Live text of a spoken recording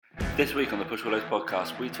This week on the Push Pull Legs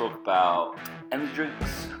podcast, we talk about energy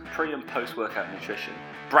drinks, pre and post workout nutrition,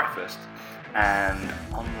 breakfast, and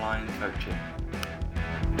online coaching.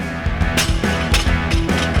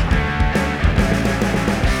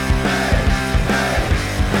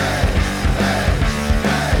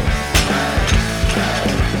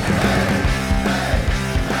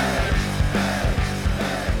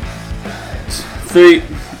 Three,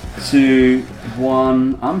 two,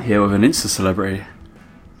 one. I'm here with an Insta celebrity.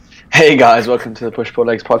 Hey guys, welcome to the Push Pull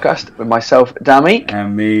Legs podcast with myself, Dami.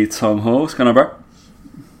 And me, Tom Hall. What's going on, bro?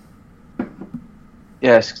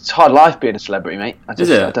 Yeah, it's hard life being a celebrity, mate. I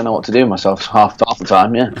don't know what to do with myself half the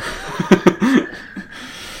time, yeah.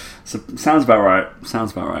 So, sounds about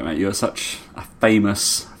right, mate. You're such a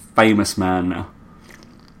famous man now.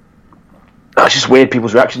 It's just weird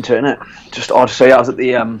people's reaction to it, isn't it? Just odd. So yeah, I was at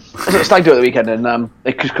the stag do at the weekend, and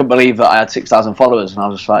they just couldn't believe that I had 6,000 followers, and I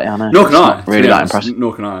was just like, yeah, I know. Nor can I. Really that impressive.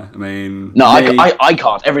 Nor can I. I mean, no, I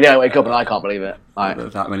can't. Every day I wake up and I can't believe it.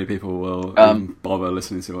 That many people will even bother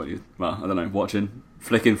listening to what you. Well, I don't know, watching,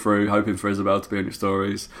 flicking through, hoping for Isabel to be on your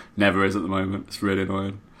stories. Never is at the moment. It's really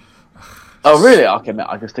annoying. Oh really? I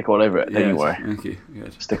can stick all over it. Don't you worry. Thank you.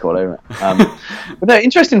 Good. Stick all over it. But no,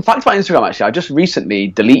 interesting fact about Instagram. Actually, I just recently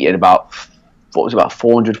deleted about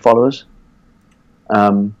 400 followers.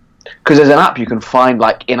 Because there's an app you can find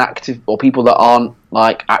like inactive or people that aren't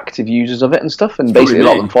like active users of it and stuff, and basically a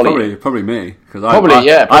lot of them follow you. Probably me, because I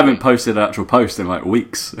haven't posted an actual post in like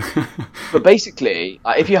weeks. But basically,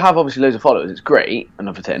 if you have obviously loads of followers, it's great and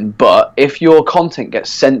everything. But if your content gets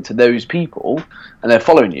sent to those people and they're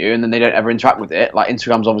following you, and then they don't ever interact with it, like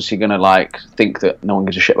Instagram's obviously going to like think that no one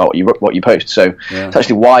gives a shit about what you post. So it's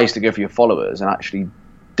actually wise to go for your followers and actually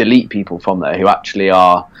delete people from there who actually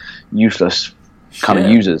are useless kind of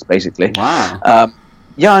users, basically. Wow.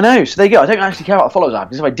 Yeah, I know. So there you go. I don't actually care about the followers I have,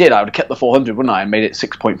 because if I did, I would have kept the 400, wouldn't I, and made it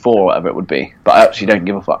 6.4 or whatever it would be. But I actually don't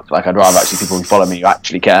give a fuck. Like, I'd rather actually people who follow me who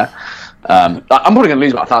actually care. I'm probably going to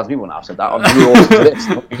lose about 1,000 people now. I've said that. I'm really awesome to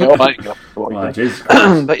this.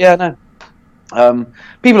 But yeah, no.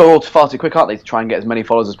 People are all far too quick, aren't they, to try and get as many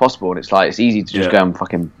followers as possible? And it's like, it's easy to just go and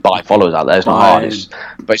fucking buy followers out there. It's not hard.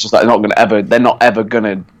 But it's just like they're not ever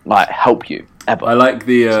gonna like help you ever. I like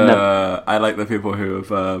the people who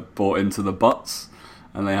have bought into the bots,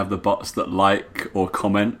 and they have the bots that like or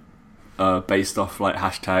comment based off like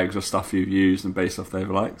hashtags or stuff you've used and based off their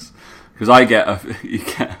likes. Because you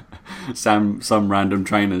get some random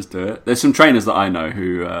trainers do it. There's some trainers that I know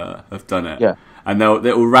who have done it. Yeah. And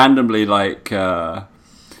they'll randomly like, so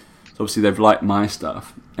obviously they've liked my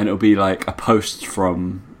stuff, and it'll be like a post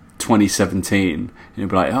from 2017, and you'll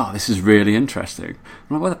be like, oh, this is really interesting.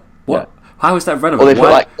 I'm like, what? Yeah. How is that relevant? Or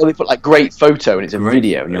they put like great photo, and it's a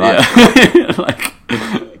video, and you're like,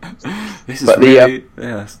 this is really,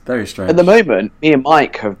 it's very strange. At the moment, me and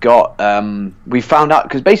Mike have got, we found out,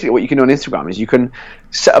 because basically what you can do on Instagram is you can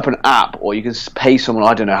set up an app, or you can pay someone.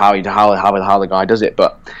 I don't know how the guy does it,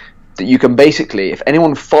 but that you can basically, if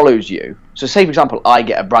anyone follows you, so say for example I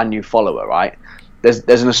get a brand new follower, right, there's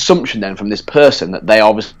an assumption then from this person that they are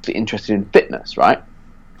obviously interested in fitness, right?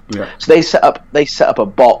 Yeah. So they set up a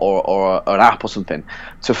bot or an app or something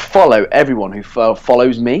to follow everyone who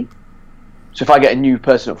follows me. So if I get a new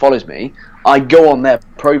person that follows me, I go on their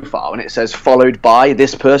profile and it says followed by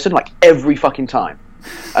this person, like every fucking time.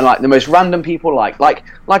 And like the most random people, like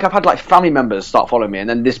I've had like family members start following me, and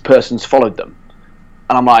then this person's followed them.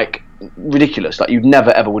 And I'm like, ridiculous. Like, you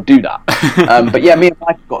never ever would do that. But yeah, me and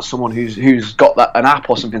Mike have got someone who's got an app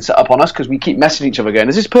or something set up on us, because we keep messaging each other going,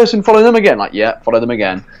 is this person following them again? Like, yeah, follow them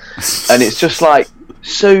again. And it's just like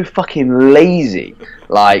so fucking lazy.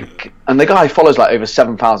 Like, and the guy follows like over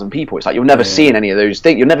 7,000 people. It's like you're never seeing any of those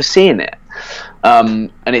things. You're never seeing it.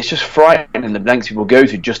 And it's just frightening the lengths people go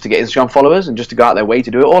to just to get Instagram followers and just to go out their way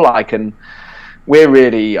to do it all. Like, and we're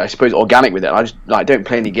really, I suppose, organic with it. I just like don't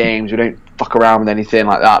play any games. We don't fuck around with anything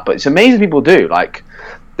like that. But it's amazing people do. Like,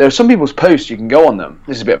 there are some people's posts you can go on them.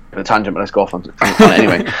 This is a bit of a tangent, but let's go off on it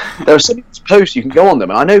anyway. There are some people's posts you can go on them,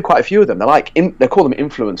 and I know quite a few of them. They're like they call them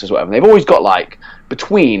influencers, or whatever. And they've always got like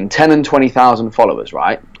between 10 and 20,000 followers,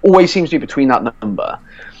 right? Always seems to be between that number.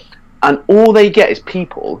 And all they get is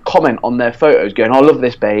people comment on their photos, going, "Oh, love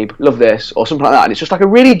this, babe, love this," or something like that. And it's just like a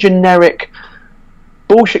really generic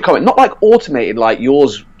bullshit comment, not like automated like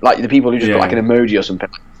yours, like the people who just put like an emoji or something.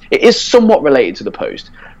 It is somewhat related to the post,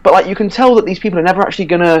 but like you can tell that these people are never actually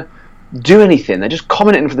gonna do anything. They're just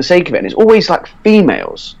commenting for the sake of it, and it's always like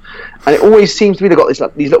females, and it always seems to be they've got this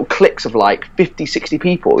like these little cliques of like 50, 60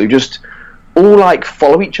 people who just all like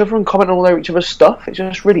follow each other and comment on all each other's stuff. It's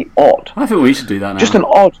just really odd. I think we should do that now. Just an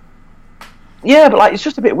odd. Yeah, but like it's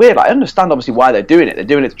just a bit weird. Like, I understand obviously why they're doing it. They're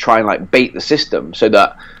doing it to try and like bait the system so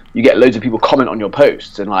that you get loads of people comment on your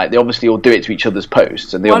posts, and like they obviously all do it to each other's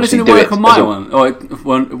posts, and they Why obviously doesn't it do work it on my one? Or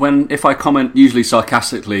when if I comment usually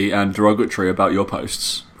sarcastically and derogatory about your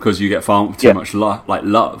posts because you get far too much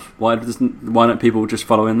love, why don't people just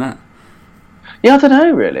follow in that? Yeah, I don't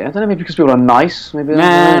know really. I don't know, maybe because people are nice. Maybe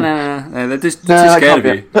nah. They're just too scared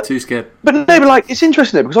of you. Too scared. But no, but like it's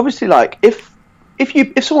interesting though, because obviously like if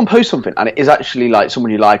someone posts something and it is actually like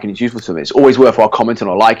someone you like and it's useful to them, it's always worthwhile commenting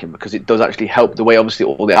or liking, because it does actually help the way obviously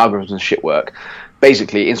all the algorithms and shit work.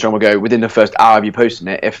 Basically, Instagram will go within the first hour of you posting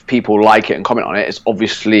it. If people like it and comment on it, it's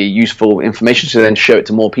obviously useful information to then show it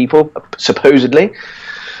to more people, supposedly.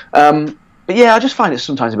 But yeah, I just find it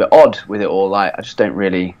sometimes a bit odd with it all. Like, I just don't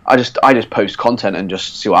really. I just post content and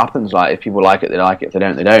just see what happens. Like, if people like it, they like it. If they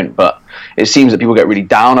don't, they don't. But it seems that people get really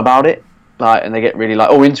down about it. Like, and they get really like,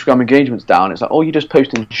 oh, Instagram engagement's down. It's like, oh, you're just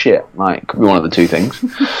posting shit. Like, could be one of the two things.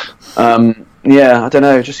 Yeah, I don't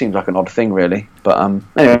know. It just seems like an odd thing, really. But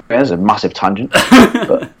anyway, there's a massive tangent.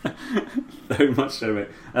 But Very much so, mate.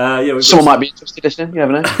 Someone might be interested in listening. You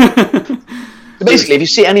never know. So basically, if you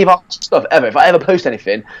see any of our stuff ever, if I ever post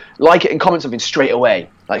anything, like it and comment something straight away.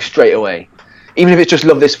 Like, straight away. Even if it's just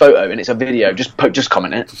love this photo and it's a video, just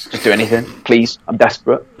comment it. Just do anything, please. I'm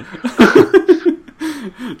desperate.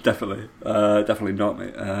 Definitely not,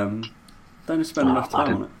 mate. Don't spend enough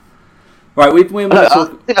time on it. Right, we I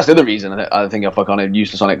think that's the other reason I think I'm kind of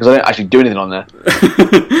useless on it, because I don't actually do anything on there.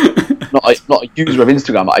 not a user of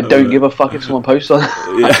Instagram. I don't give a fuck if someone posts on it.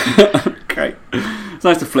 Yeah. Okay. It's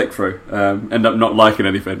nice to flick through. End up not liking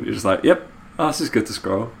anything. You're just like, yep, this is good to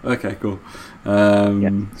scroll. Okay, cool.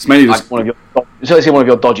 It's mainly just like one of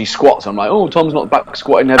your dodgy squats. I'm like, oh, Tom's not back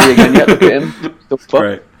squatting heavy again yet. Look at him. Still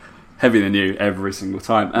great. Heavier than you every single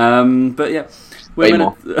time. But yeah, way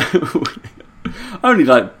more. Only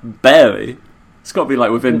like barely. It's got to be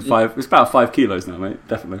like within 5. It's about 5 kilos now, mate.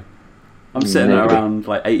 Definitely. I'm sitting at around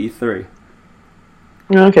like 83.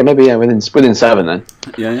 Okay, maybe within 7 then.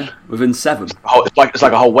 Yeah, within 7. It's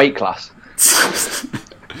like a whole weight class.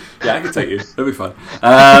 Yeah, I can take you. It'll be fun.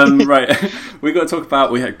 Right, we got to talk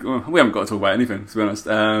about. We haven't got to talk about anything, to be honest.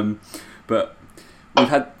 But we've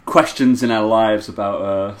had questions in our lives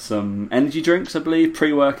about some energy drinks, I believe,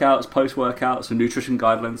 pre-workouts, post-workouts, and nutrition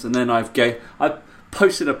guidelines. And then I've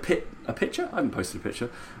posted a picture. I haven't posted a picture.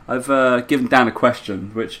 I've given Dan a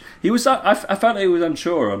question, which he was. I felt he was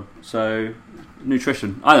unsure on. So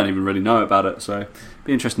nutrition, I don't even really know about it. So it'd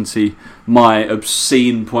be interesting to see my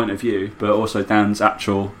obscene point of view, but also Dan's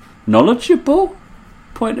actual knowledgeable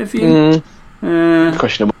point of view.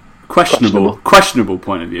 Questionable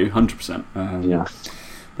point of view, 100%. Yeah.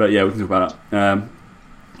 But yeah, we can talk about that.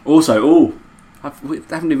 Also, I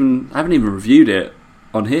haven't even reviewed it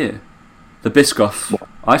on here. The Biscoff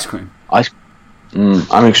ice cream.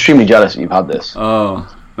 I'm extremely jealous that you've had this. Oh,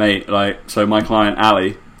 mate! So my client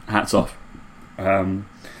Ali, hats off.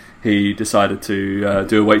 He decided to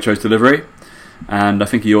do a Waitrose delivery, and I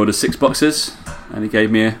think he ordered 6 boxes, and he gave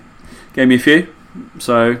me a few.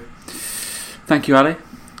 So, thank you, Ali.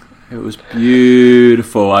 It was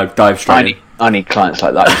beautiful. I dived straight in. I need clients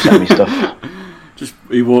like that who send me stuff.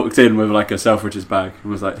 He walked in with like a Selfridges bag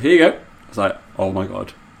and was like, "Here you go." I was like, "Oh my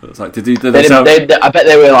god!" I was like, I bet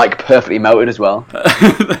they were like perfectly melted as well.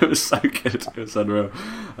 They were so good. It was unreal.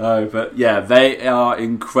 But yeah, they are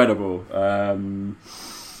incredible.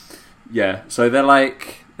 Yeah, so they're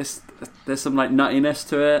like there's some like nuttiness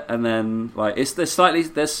to it, and then like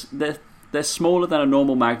they're smaller than a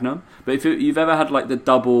normal Magnum. But if you've ever had like the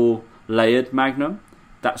double layered Magnum,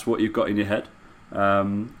 that's what you've got in your head.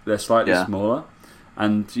 They're slightly smaller,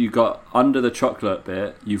 and you got under the chocolate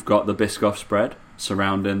bit, you've got the Biscoff spread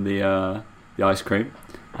surrounding the ice cream,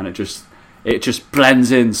 and it just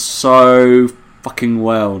blends in so fucking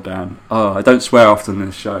well, Dan. Oh, I don't swear often in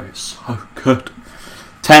this show. It's so good.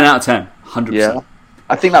 10 out of 10, 100%. Yeah,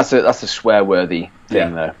 I think that's a swear-worthy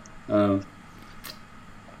thing, though.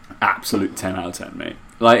 Absolute 10 out of 10, mate.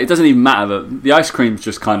 Like, it doesn't even matter that the ice cream's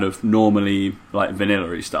just kind of normally like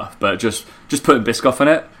vanilla-y stuff, but just putting Biscoff in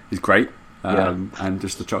it is great. And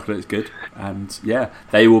just the chocolate is good. And yeah,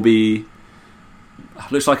 they will be.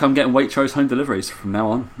 Looks like I'm getting Waitrose home deliveries from now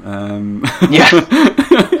on.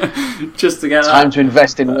 Just to get time to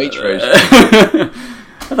invest in Waitrose.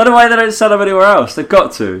 I don't know why they don't sell them anywhere else. They've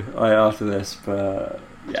got to after this, but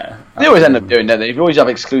yeah. They always end up doing that. They always have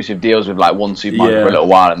exclusive deals with like one supermarket for a little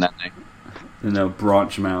while, and then they'll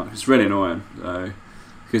branch them out. It's really annoying.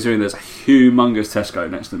 Considering there's a humongous Tesco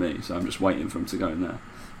next to me, so I'm just waiting for them to go in there.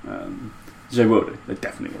 They will do. They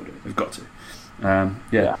definitely will do. They've got to.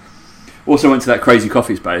 Yeah. Also went to that crazy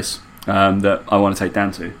coffee space that I want to take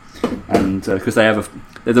Dan to, and because they're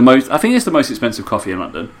the most. I think it's the most expensive coffee in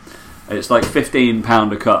London. It's like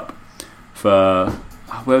 £15 a cup for...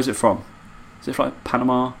 Where was it from? Is it from like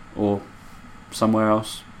Panama or somewhere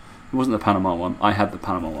else? It wasn't the Panama one. I had the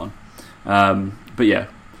Panama one. But yeah,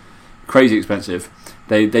 crazy expensive.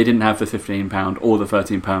 They didn't have the £15 or the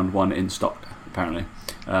 £13 one in stock, apparently.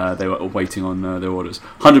 They were waiting on their orders.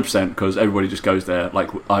 100% because everybody just goes there like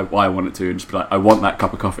I want it to and just be like, I want that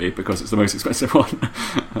cup of coffee because it's the most expensive one.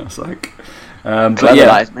 It's like... clever, but yeah,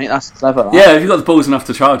 that is, mate. That's clever. That. Yeah, if you've got the balls enough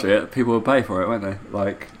to charge it, people will pay for it, won't they?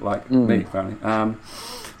 Like me, apparently.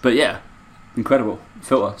 But yeah, incredible.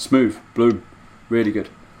 Filter, smooth, bloom, really good.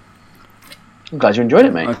 I'm glad you enjoyed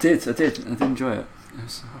it, mate. I did enjoy it.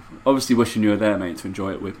 Obviously wishing you were there, mate, to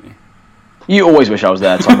enjoy it with me. You always wish I was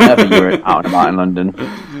there, Tom. Whenever you're out and about in London.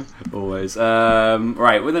 Always.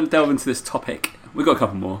 Right, we're going to delve into this topic. We've got a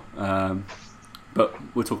couple more, but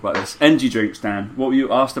we'll talk about this. Energy drinks, Dan. What were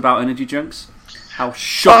you asked about energy drinks? How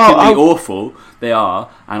shockingly awful they are,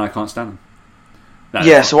 and I can't stand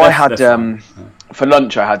them. So I had, for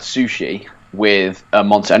lunch, I had sushi with a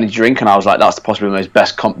Monster energy drink, and I was like, that's possibly the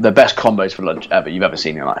best combos for lunch ever you've ever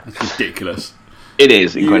seen in your life. It's ridiculous. It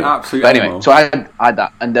is incredible. But anyway, so I had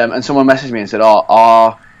that, and someone messaged me and said,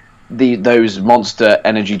 "Are those Monster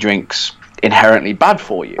energy drinks inherently bad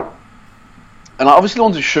for you?" And I obviously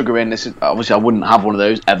wanted sugar in this. Obviously, I wouldn't have one of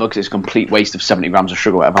those ever because it's a complete waste of 70 grams of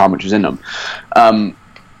sugar, whatever how much is in them.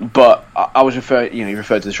 But I was you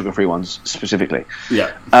referred to the sugar-free ones specifically.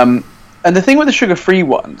 Yeah. And the thing with the sugar-free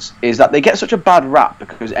ones is that they get such a bad rap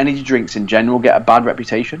because energy drinks in general get a bad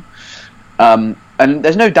reputation. And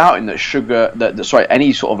there's no doubting that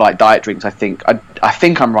any sort of like diet drinks, I think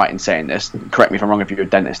I'm right in saying this, correct me if I'm wrong if you're a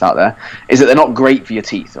dentist out there, is that they're not great for your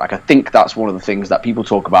teeth. Like I think that's one of the things that people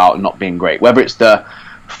talk about not being great, whether it's the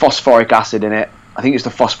phosphoric acid in it, I think it's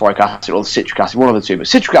the phosphoric acid or the citric acid, one of the two, but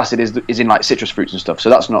citric acid is in like citrus fruits and stuff,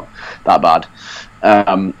 so that's not that bad.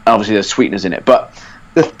 Obviously there's sweeteners in it, but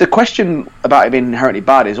the question about it being inherently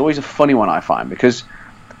bad is always a funny one I find, because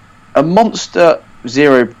a Monster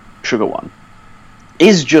Zero sugar one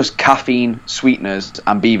is just caffeine, sweeteners,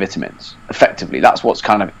 and B vitamins. Effectively, that's what's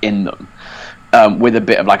kind of in them, with a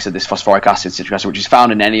bit of, like I said, this phosphoric acid, citric acid, which is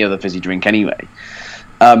found in any other fizzy drink anyway.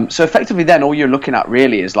 So effectively, then all you're looking at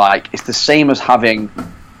really is like it's the same as having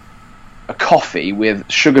a coffee with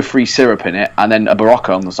sugar-free syrup in it and then a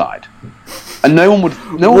Barocca on the side. And no one would.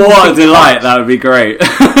 What a delight! That would be great.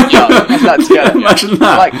 Imagine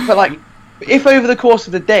that. But if over the course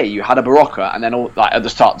of the day you had a Barocca and then at the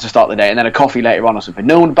start the day and then a coffee later on or something,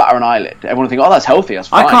 no one would batter an eyelid. Everyone would think, "Oh, that's healthy. That's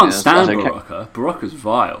fine." I can't stand Barocca. Okay. Barocca's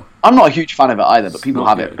vile. I'm not a huge fan of it either, but people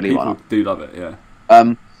have it. Believe it or not, people do love it.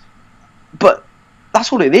 Yeah. But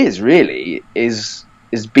that's all it is. Really, is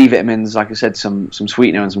B vitamins, like I said, some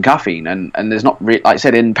sweetener and some caffeine, and there's not like I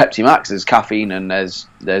said in Pepsi Max, there's caffeine and there's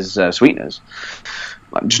sweeteners,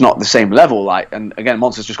 just not the same level. And again,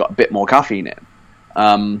 Monster's just got a bit more caffeine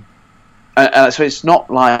in. So it's not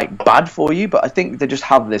like bad for you, but I think they just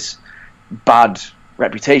have this bad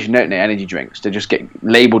reputation, don't they? Energy drinks, they just get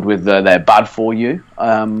labelled with they're bad for you.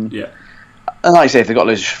 And like I say, if they've got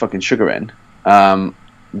loads of fucking sugar in,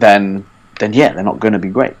 then yeah, they're not going to be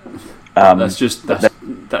great. That's just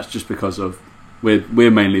because of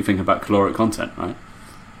we're mainly thinking about caloric content, right?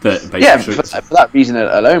 For that reason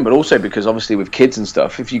alone, but also because obviously with kids and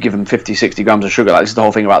stuff, if you give them 50-60 grams of sugar, like this is the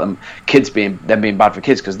whole thing about them being bad for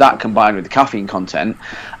kids, because that combined with the caffeine content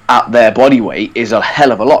at their body weight is a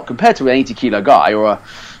hell of a lot compared to an 80 kilo guy or a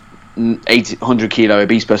 100 kilo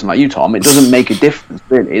obese person like you, Tom. It doesn't make a difference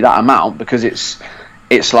really, that amount, because it's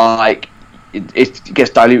like it gets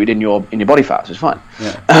diluted in your body fat, so it's fine.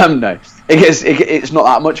 No, it's not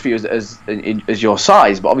that much for you as your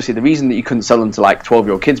size, but obviously the reason that you couldn't sell them to like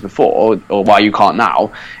 12-year-old kids before, or why you can't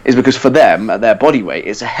now, is because for them at their body weight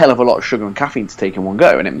it's a hell of a lot of sugar and caffeine to take in one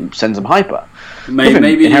go, and it sends them hyper.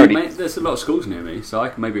 Maybe there's a lot of schools near me, so I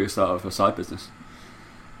can maybe start off a side business.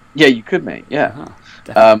 Yeah, you could, mate. Yeah.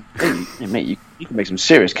 Mate, you can make some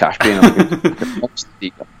serious cash being a monster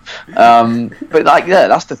dealer. But like, yeah,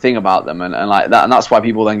 that's the thing about them, and like that, and that's why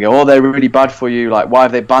people then go, "Oh, they're really bad for you. Like, why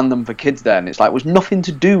have they banned them for kids?" Then it's like, it was nothing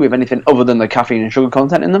to do with anything other than the caffeine and sugar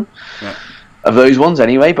content in them. Yeah. Of those ones,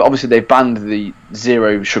 anyway. But obviously, they've banned the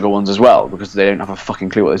zero sugar ones as well because they don't have a fucking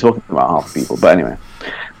clue what they're talking about, half the people. But anyway,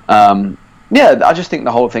 yeah, I just think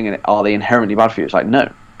the whole thing, are they inherently bad for you? It's like,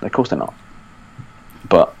 no, of course they're not.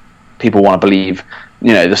 But people want to believe, the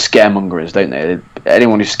scaremongers, don't they?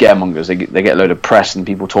 Anyone who scaremongers, they get a load of press and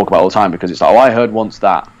people talk about it all the time because it's like, oh, I heard once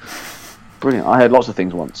that. Brilliant. I heard lots of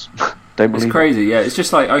things once. Don't believe it's crazy, yeah. It's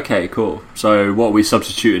just like, okay, cool. So what are we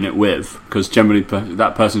substituting it with? Because generally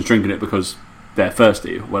that person's drinking it because they're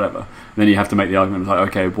thirsty or whatever. And then you have to make the argument like,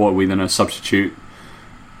 okay, what are we going to substitute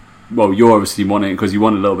well, you're obviously wanting because you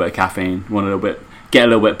want a little bit of caffeine, get a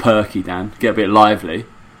little bit perky, Dan, get a bit lively.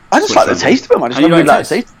 I just like the taste of them. I just really like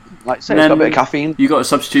the taste. Like, say, it's got a bit of caffeine. You got to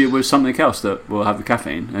substitute it with something else that will have the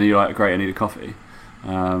caffeine, and you're like, great, I need a coffee.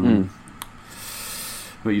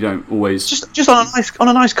 But you don't always just on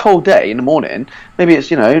a nice cold day in the morning. Maybe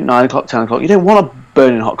it's 9 o'clock, 10 o'clock. You don't want a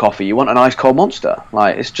burning hot coffee. You want a nice cold Monster.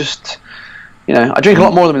 Like, it's just I drink a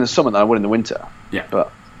lot more of them in the summer than I would in the winter. Yeah,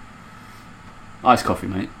 but iced coffee,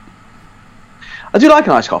 mate. I do like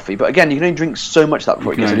an iced coffee, but again, you can only drink so much of that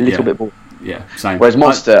before it gets a little bit boring. Yeah, same. Whereas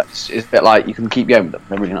Monster is a bit like you can keep going with them.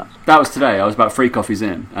 They're really nice. That was today. I was about 3 coffees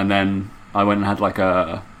in, and then I went and had like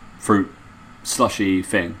a fruit slushy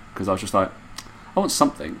thing because I was just like, I want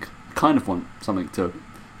something. I kind of want something to,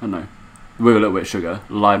 I don't know, with a little bit of sugar,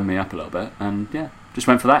 liven me up a little bit, and yeah, just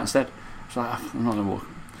went for that instead. It's like, I'm not gonna walk.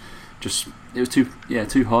 It was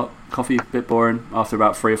too hot. Coffee, a bit boring after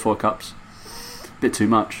about 3 or 4 cups. Bit too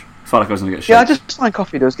much. Felt like I was gonna get shit. Yeah, I just find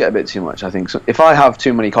coffee does get a bit too much. I think so if I have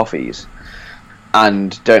too many coffees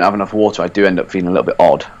and don't have enough water, I do end up feeling a little bit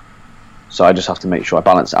odd. So I just have to make sure I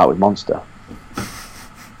balance it out with Monster.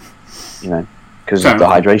 Because of the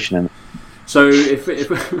hydration in it. So if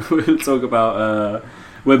we talk about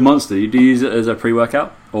with Monster, do you use it as a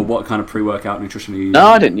pre-workout, or what kind of pre-workout nutrition are you using? No,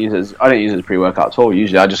 I didn't use it. I don't use it as pre-workout at all.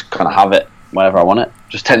 Usually, I just kind of have it whenever I want it.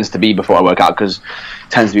 Just tends to be before I work out because it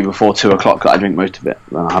tends to be before 2 o'clock that I drink most of it.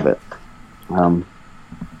 Then I have it.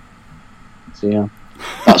 So yeah,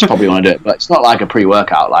 that's probably when I do it. But it's not like a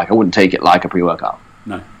pre-workout. Like I wouldn't take it like a pre-workout.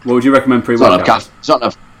 No. What would you recommend pre-workout? It's not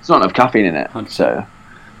enough caffeine in it. 100%. So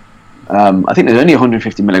I think there's only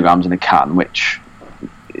 150 milligrams in a can, which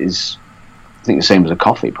is I think the same as a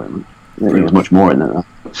coffee, pretty much. I think there's much more in it. Well,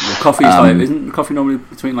 coffee is isn't coffee normally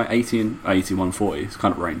between like 80 and 140? It's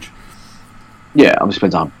kind of range. Yeah, obviously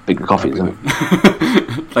depends on how big the coffee is, isn't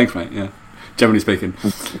it? Thanks, mate. Yeah, generally speaking,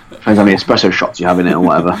 depends how many espresso shots you have in it or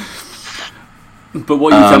whatever. But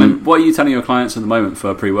what are you telling your clients at the moment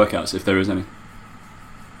for pre-workouts, if there is any?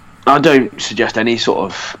 I don't suggest any sort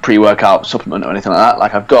of pre-workout supplement or anything like that.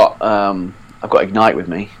 Like I've got Ignite with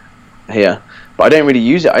me here, but I don't really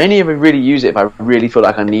use it. I only ever really use it if I really feel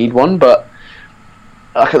like I need one. But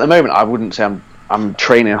like at the moment, I wouldn't say I'm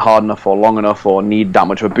training hard enough or long enough or need that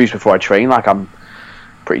much of a boost before I train. Like I'm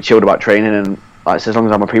pretty chilled about training, and like so as long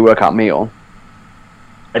as I'm a pre-workout meal,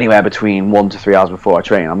 anywhere between 1 to 3 hours before I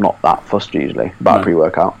train, I'm not that fussed usually about a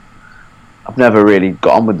pre-workout. I've never really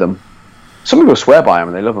got on with them. Some people swear by them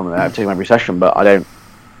and they love them and they take them every session, but I don't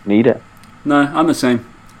need it. No, I'm the same.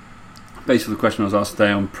 Basically, the question I was asked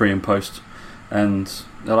today on pre and post, and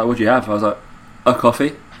they're like, "What do you have?" I was like, "A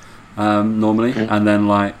coffee, normally, and then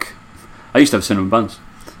like I used to have cinnamon buns,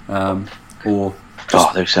 or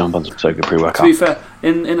those cinnamon buns are so good pre-workout." To be fair,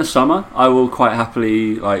 in the summer, I will quite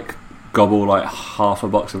happily like gobble like half a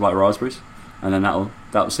box of like raspberries, and then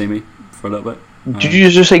that'll see me for a little bit. Did you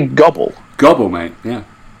just say gobble? Gobble, mate. Yeah.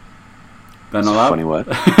 They're not allowed. Funny word.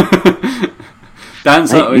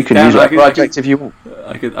 Dan's you can use that adjective you want.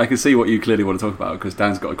 I can see what you clearly want to talk about because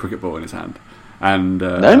Dan's got a cricket ball in his hand, and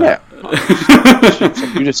no.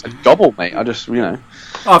 You just said gobble, mate. I just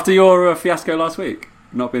After your fiasco last week,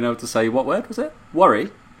 not being able to say what word was it?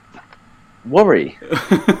 Worry.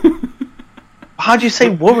 How do you say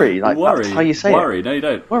worry? Like worry. That's how you say worry. it. No, you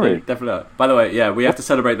don't. Worry. No, definitely not. By the way, yeah, we have to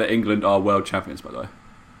celebrate that England are world champions. By the way,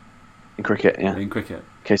 in cricket, yeah. In cricket.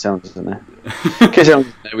 Case Evans isn't there. Case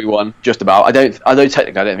Evans, we won just about. Although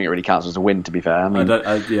technically, I don't think it really counts as a win. To be fair, I mean,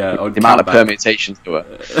 the amount of permutations to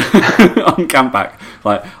it. On comeback,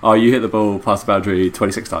 like, you hit the ball past the boundary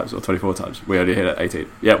 26 times or 24 times. We only hit it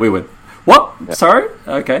 18. Yeah, we win. What? Yeah. Sorry?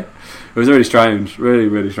 Okay. It was really strange. Really,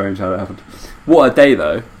 really strange how that happened. What a day,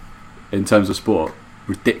 though, in terms of sport.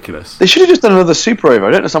 Ridiculous. They should have just done another Super Over.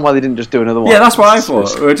 I don't understand why they didn't just do another one. Yeah, that's what I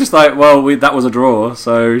thought. We were just like, that was a draw,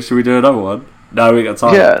 so should we do another one? No, we got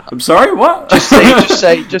time. Yeah. I'm sorry, what? Just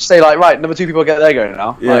say, like, right, number 2 people get their going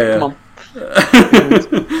now. Yeah, like, come on.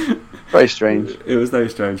 Very strange. It was very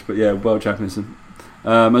strange, but yeah, world champions.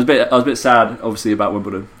 I was a bit sad, obviously, about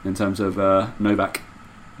Wimbledon in terms of Novak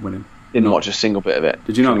winning. Didn't watch a single bit of it.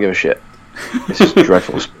 Did you not? Give a shit. This is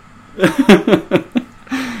dreadful.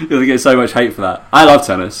 You're going to get so much hate for that. I love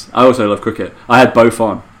tennis. I also love cricket. I had both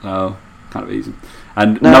on. Kind of easy.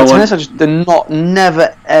 And tennis,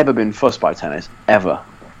 never ever been fussed by tennis ever.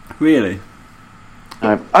 Really?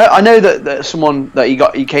 I know that someone that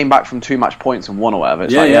he came back from 2 match points and won or whatever.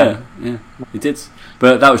 It's yeah, he did.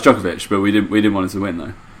 But that was Djokovic. But we didn't want him to win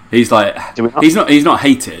though. He's like he's not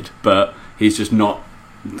hated, but he's just not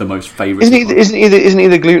the most favourite. Isn't he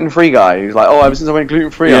the gluten-free guy who's like, ever since I went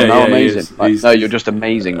gluten-free, I'm now amazing. Like, no, you're just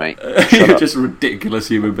amazing, mate. You're just a ridiculous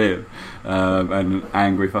human being, and an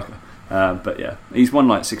angry fucker. But yeah, he's won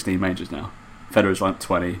like 16 majors now. Federer's like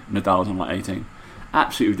 20, Nadal's on like 18.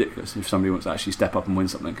 Absolutely ridiculous. If somebody wants to actually step up and win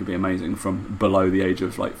something, it could be amazing from below the age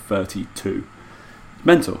of like 32.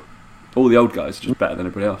 Mental. All the old guys are just better than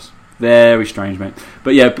everybody else. Very strange, mate.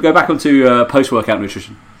 But yeah, go back onto post-workout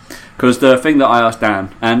nutrition. Because the thing that I asked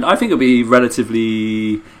Dan, and I think it'll be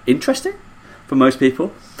relatively interesting for most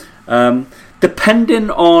people, depending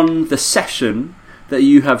on the session that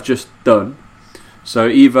you have just done. So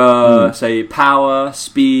either, say, power,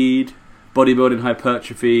 speed, bodybuilding,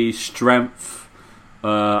 hypertrophy, strength,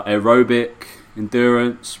 aerobic,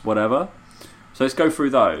 endurance, whatever. So let's go through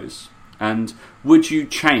those. And would you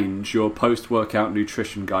change your post-workout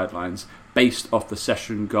nutrition guidelines based off the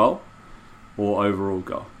session goal or overall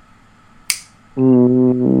goal?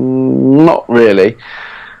 Not really.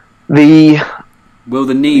 Will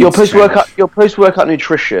the needs your post-workout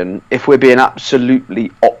nutrition, if we're being absolutely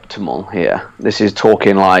optimal here, this is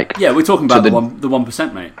talking like... Yeah, we're talking about the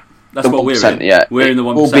 1%, mate. That's what we're in. Yeah. We're in the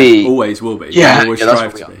 1%. Always will be. Yeah, always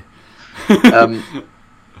strive to be.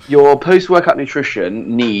 Your post-workout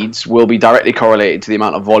nutrition needs will be directly correlated to the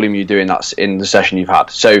amount of volume you do in the session you've had.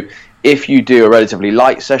 So if you do a relatively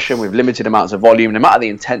light session with limited amounts of volume, no matter the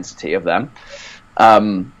intensity of them,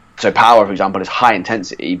 so power, for example, is high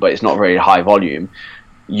intensity, but it's not very high volume,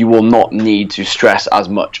 you will not need to stress as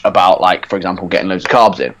much about, like, for example, getting loads of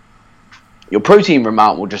carbs in. Your protein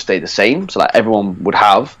amount will just stay the same, so like everyone would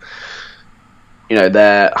have,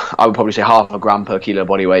 I would probably say half a gram per kilo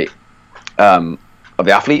body weight of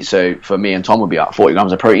the athlete. So for me and Tom would be about 40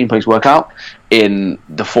 grams of protein post-workout in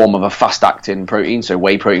the form of a fast-acting protein. So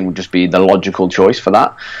whey protein would just be the logical choice for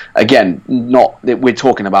that. Again, we're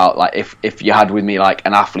talking about like if you had with me like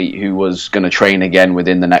an athlete who was going to train again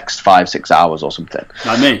within the next 5-6 hours or something,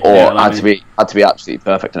 like me, or had to be absolutely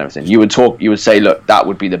perfect and everything. You would say, look, that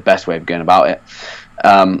would be the best way of going about it.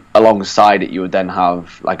 Alongside it, you would then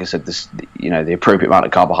have, like I said, the appropriate amount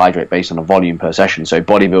of carbohydrate based on the volume per session. So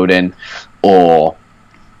bodybuilding or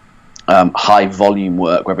high volume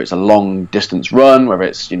work, whether it's a long distance run, whether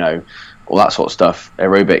it's all that sort of stuff,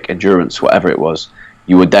 aerobic, endurance, whatever it was,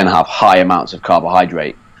 you would then have high amounts of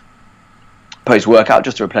carbohydrate post workout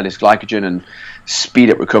just to replenish glycogen and speed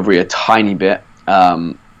up recovery a tiny bit.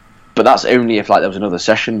 But that's only if like there was another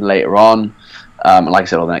session later on, like I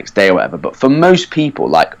said, or the next day or whatever. But for most people,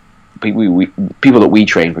 like people that we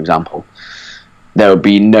train, for example, there would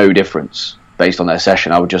be no difference based on their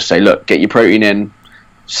session. I would just say, look, get your protein in.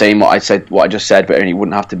 Same what I just said, but only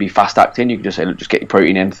wouldn't have to be fast acting. You could just say, look, just get your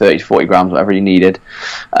protein in, 30 to 40 grams, whatever you needed,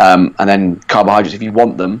 and then carbohydrates if you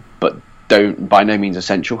want them, but don't, by no means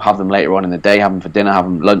essential. Have them later on in the day, have them for dinner, have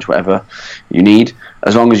them lunch, whatever you need.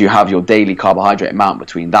 As long as you have your daily carbohydrate amount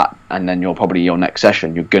between that and then your next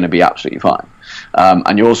session, you're going to be absolutely fine.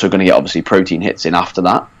 And you're also going to get obviously protein hits in after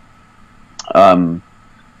that, a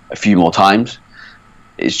few more times.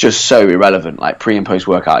 It's just so irrelevant. Like pre and post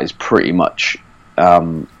workout is pretty much.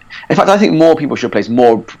 In fact, I think more people should place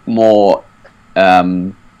more.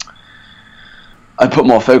 I put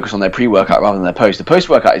more focus on their pre-workout rather than their post. The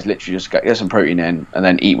post-workout is literally just get some protein in and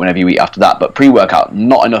then eat whenever you eat after that. But pre-workout,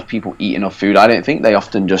 not enough people eat enough food. I don't think they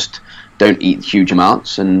often just don't eat huge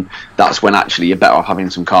amounts, and that's when actually you're better off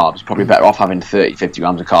having some carbs. Probably better off having 30, 50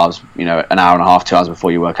 grams of carbs, an hour and a half, 2 hours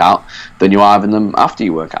before you work out, than you are having them after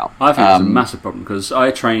you work out. I think it's a massive problem because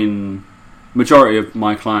I train majority of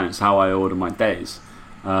my clients how I order my days.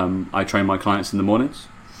 I train my clients in the mornings,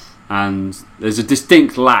 and there's a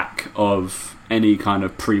distinct lack of any kind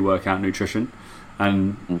of pre-workout nutrition,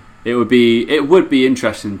 and it would be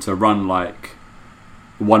interesting to run like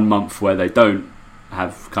 1 month where they don't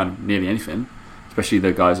have kind of nearly anything, especially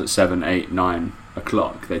the guys at 7, 8, 9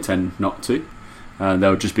 o'clock. They tend not to.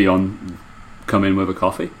 They'll just come in with a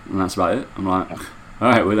coffee, and that's about it. I'm like, all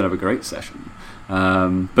right, we're gonna have a great session.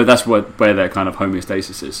 But that's where their kind of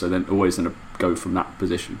homeostasis is. So then always going to go from that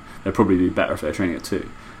position. They'd probably be better if they're training at 2,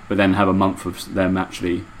 but then have a month of them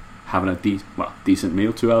actually having a decent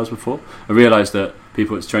meal 2 hours before. I realised that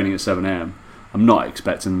people that's training at 7 a.m, I'm not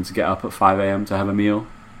expecting them to get up at 5 a.m. to have a meal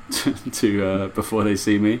before they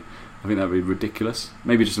see me. I think that would be ridiculous.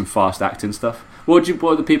 Maybe just some fast acting stuff. What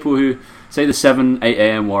are the people who say the 7, 8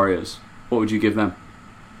 a.m. warriors? What would you give them?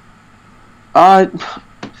 I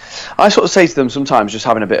sort of say to them sometimes just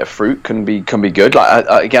having a bit of fruit can be good.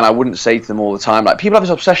 Like I wouldn't say to them all the time. Like people have this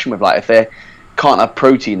obsession with like if they can't have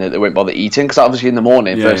protein that they won't bother eating, because obviously in the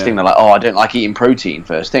morning first thing they're like, oh, I don't like eating protein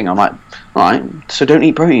first thing. I'm like, all right, so don't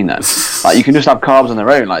eat protein then. Like you can just have carbs on their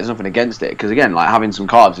own. Like there's nothing against it, because again, like having some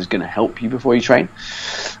carbs is going to help you before you train.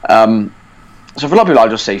 So for a lot of people, I'll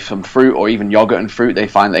just say some fruit or even yogurt and fruit. They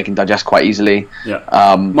find they can digest quite easily.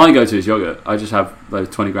 Yeah. My go-to is yogurt. I just have those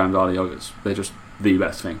 20-gram Darlie yogurts. They're just the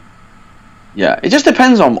best thing. Yeah, it just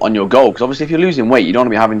depends on your goal, because obviously if you're losing weight, you don't want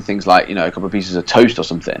to be having things like, a couple of pieces of toast or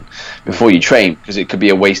something before you train, because it could be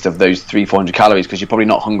a waste of those 300-400 calories, because you're probably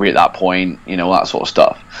not hungry at that point, all that sort of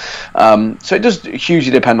stuff. So it does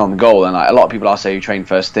hugely depend on the goal, and a lot of people I say who train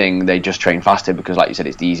first thing, they just train fasted because, like you said,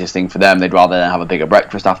 it's the easiest thing for them. They'd rather than have a bigger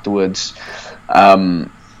breakfast afterwards. And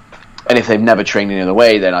if they've never trained any other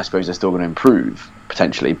way, then I suppose they're still going to improve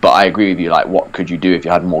potentially. But I agree with you, like, what could you do if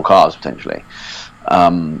you had more carbs potentially?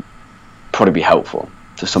 Probably be helpful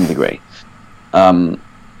to some degree, but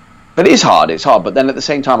it's hard. But then at the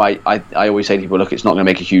same time, I always say to people, look, it's not going to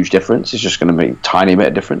make a huge difference. It's just going to make a tiny bit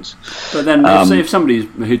of difference. But then, if somebody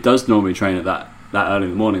who does normally train at that early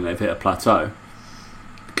in the morning, they've hit a plateau,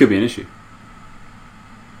 it could be an issue.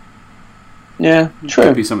 Yeah, true. It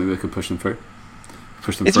could be something that could push them through.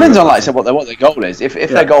 It depends on, like I said, what their goal is. If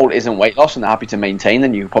their goal isn't weight loss and they're happy to maintain,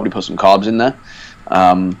 then you can probably put some carbs in there.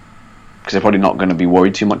 Because they're probably not going to be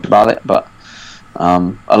worried too much about it. But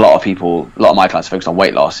a lot of my clients focus on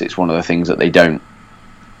weight loss. It's one of the things that they don't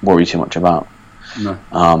worry too much about. No.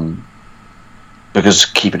 Because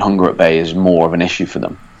keeping hunger at bay is more of an issue for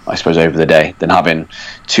them, I suppose, over the day than having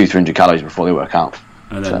 200-300 calories before they work out.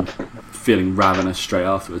 And then feeling ravenous straight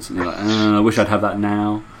afterwards, and you're like, I wish I'd have that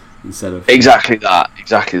now instead of exactly that.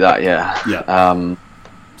 Yeah. Yeah.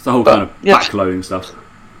 It's the whole kind of backloading stuff.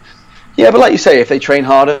 Yeah, but like you say, if they train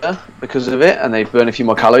harder because of it and they burn a few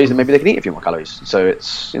more calories, then maybe they can eat a few more calories. So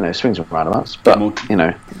it's swings and roundabouts. But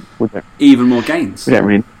even more gains. We don't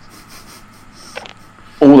really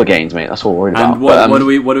all the gains, mate. That's all we're worried about. And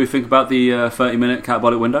what do we think about the 30-minute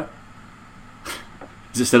catabolic window?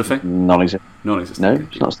 Is it still a thing? Non-existent. Non-existent. No,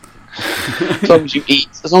 it's not. As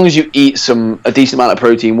long as you eat a decent amount of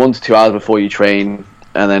protein 1 to 2 hours before you train,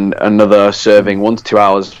 and then another serving 1 to 2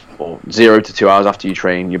 hours or 0 to 2 hours after you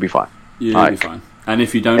train, you'll be fine. Yeah, you'll be fine. And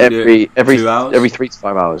if you don't do it every 2 hours? Every 3 to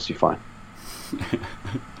 5 hours, you're fine.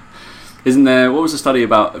 Isn't there... What was the study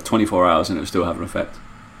about 24 hours and it would still have an effect?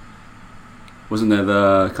 Wasn't there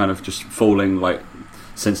the kind of just falling, like,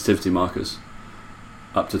 sensitivity markers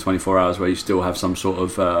up to 24 hours where you still have some sort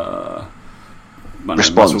of...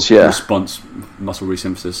 response, muscle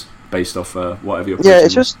resynthesis based off whatever your protein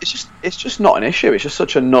it's just not an issue. It's just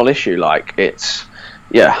such a null issue. Like, it's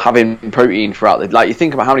having protein throughout the, like, you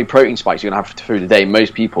think about how many protein spikes you're gonna have through the day.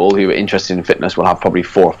 Most people who are interested in fitness will have probably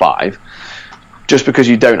 4 or 5. Just because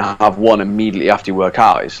you don't have one immediately after you work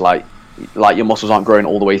out, it's like your muscles aren't growing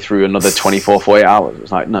all the way through another 24, 48 hours.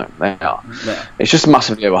 It's like, no, they are. Yeah. It's just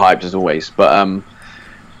massively overhyped as always. But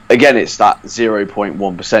again, it's that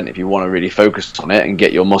 0.1%. If you want to really focus on it and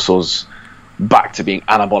get your muscles back to being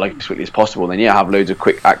anabolic as quickly as possible, then have loads of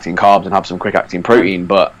quick acting carbs and have some quick acting protein.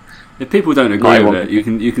 But if people don't agree with it,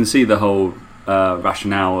 you can see the whole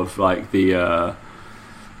rationale of like the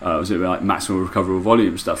was it like maximal recoverable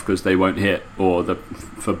volume stuff, because they won't hit, or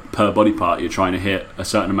for per body part you're trying to hit a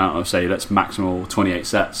certain amount of, say, let's maximal 28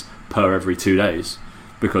 sets per every 2 days,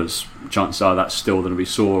 because chances are that's still going to be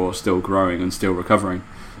sore or still growing and still recovering.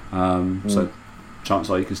 So chances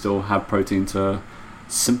are you can still have protein to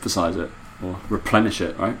synthesize it or replenish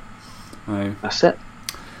it, right? That's it.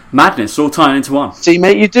 Madness, all tying into one. See,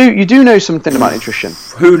 mate, you do know something about nutrition.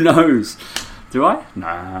 Who knows? Do I?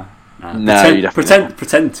 Nah. No,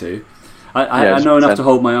 pretend to. I know enough to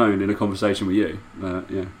hold my own in a conversation with you.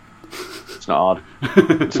 Yeah. It's not hard.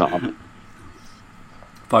 It's not hard.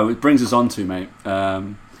 But it brings us on to, mate,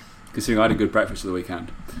 considering I had a good breakfast at the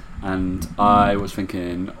weekend, and I was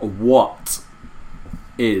thinking, what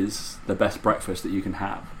is the best breakfast that you can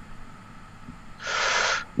have?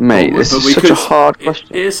 Mate, this is such a hard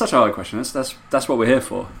question. It is such a hard question. That's what we're here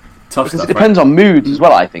for. Tough because stuff, it depends on moods as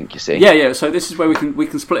well, I think, you see. Yeah. So this is where we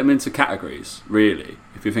can split them into categories, really.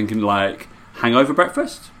 If you're thinking like hangover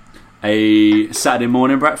breakfast, a Saturday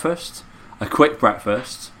morning breakfast, a quick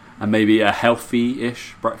breakfast, and maybe a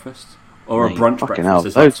healthy-ish breakfast, or a brunch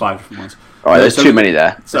breakfast. There's like 5 different ones. All right, there's too many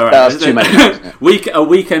there. That's too many. A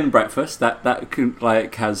weekend breakfast that can,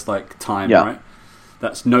 like, has like time, right?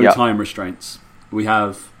 That's no time restraints. We're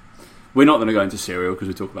not going to go into cereal because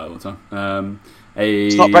we talk about it all the time.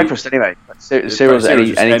 It's not breakfast anyway. Cereal's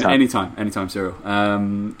anytime cereal.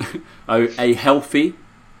 A healthy,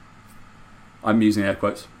 I'm using air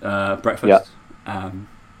quotes, breakfast,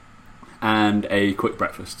 and a quick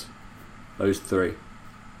breakfast. Those 3.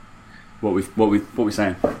 What we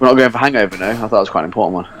saying? We're not going for hangover, no. I thought it was quite an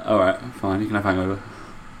important one. All right, fine. You can have hangover.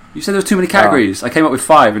 You said there was too many categories. I came up with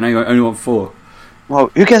 5, and now you only want 4. Well,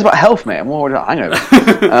 who cares about health, mate? I'm more worried about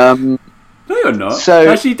hangover. No, you're not.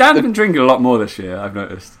 So actually, Dan's been drinking a lot more this year. I've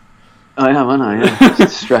noticed. I am, aren't I? Yeah.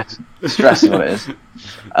 Stress is what it is.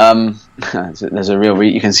 There's a real.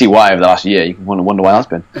 You can see why over the last year. You can wonder why that's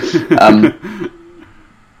been.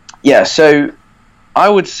 Yeah. So I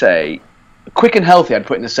would say quick and healthy. I'd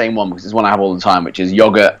put in the same one because it's one I have all the time, which is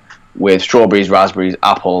yogurt with strawberries, raspberries,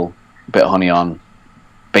 apple, bit of honey on.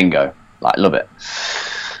 Bingo. Like, love it.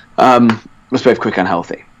 Let's both quick and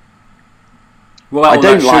healthy. Well, all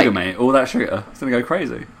that sugar, mate. All that sugar. It's going to go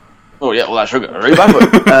crazy. Oh, yeah, all that sugar. Really bad for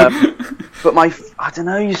it. But I don't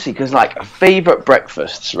know, you see, because, like, favourite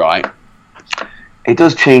breakfasts, right? It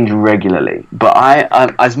does change regularly. But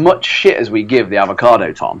as much shit as we give the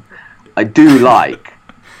avocado, Tom, I do like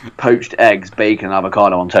poached eggs, bacon, and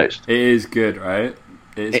avocado on toast. It is good, right?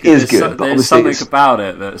 It is good. There's something about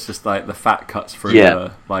it that's just like the fat cuts through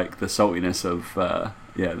the saltiness of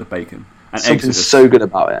the bacon. And something so good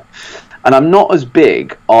about it. And I'm not as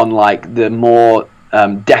big on like the more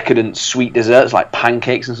decadent sweet desserts like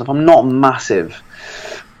pancakes and stuff. I'm not massive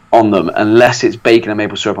on them unless it's bacon and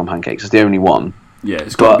maple syrup on pancakes. It's the only one. Yeah,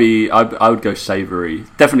 it's got to be. I would go savoury.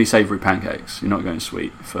 Definitely savoury pancakes. You're not going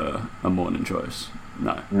sweet for a morning choice.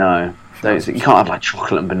 No. You can't have like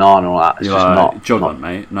chocolate and banana or all that. It's just not. Jog on,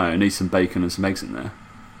 mate. No, it needs some bacon and some eggs in there.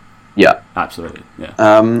 Yeah. Absolutely.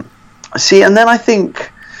 Yeah. See, and then I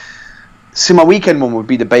think. See, my weekend one would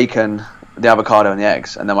be the bacon, the avocado, and the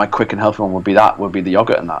eggs, and then my quick and healthy one would be the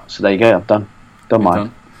yogurt and that. So there you go. I've done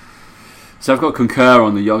mine. So I've got to concur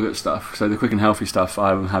on the yogurt stuff. So the quick and healthy stuff,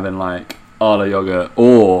 I'm having like Arla yogurt,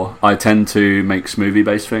 or I tend to make smoothie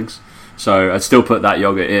based things. So I'd still put that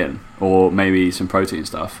yogurt in, or maybe some protein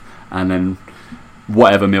stuff, and then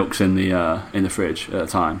whatever milk's in the fridge at the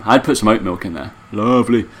time. I'd put some oat milk in there.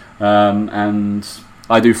 Lovely. And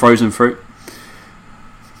I do frozen fruit.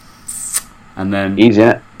 And then easy.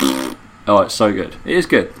 Oh, it's so good. It is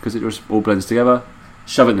good because it just all blends together.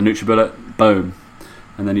 Shove it in the NutriBullet, boom,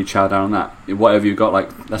 and then you chow down on that. Whatever you got,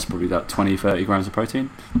 like that's probably about 20-30 grams of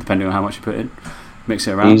protein, depending on how much you put in. Mix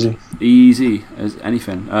it around. Easy as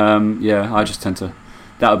anything. I just tend to.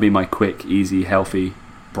 That would be my quick, easy, healthy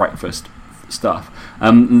breakfast stuff.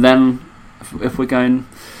 And then if we're going,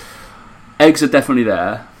 eggs are definitely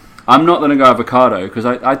there. I'm not going to go avocado because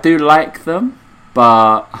I do like them,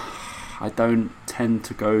 but I don't tend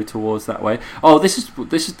to go towards that way. Oh, this is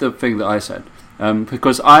the thing that I said.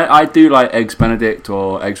 Because I do like eggs Benedict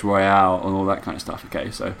or eggs Royale and all that kind of stuff.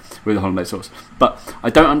 Okay, so with the hollandaise sauce, but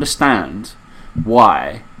I don't understand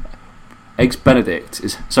why eggs Benedict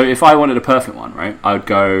is. So if I wanted a perfect one, right, I would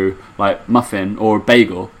go like muffin or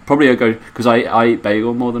bagel. Probably I'd go because I eat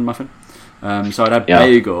bagel more than muffin. So I'd have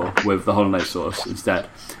bagel with the hollandaise sauce instead,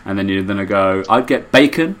 and then I'd get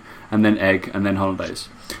bacon and then egg and then hollandaise.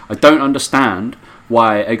 I don't understand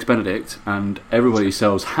why eggs Benedict and everybody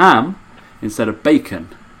sells ham instead of bacon.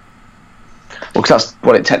 Well, because that's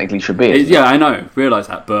what it technically should be. Yeah, I know, realise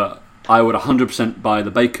that, but I would 100% buy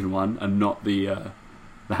the bacon one and not the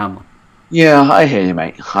ham one. Yeah, I hear you,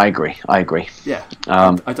 mate. I agree. Yeah,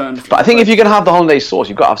 I don't understand. But I think if you're going to have the hollandaise sauce,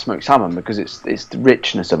 you've got to have smoked salmon because it's the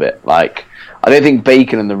richness of it. Like, I don't think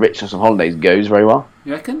bacon and the richness of hollandaise goes very well.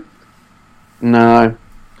 You reckon? No.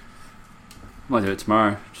 Might do it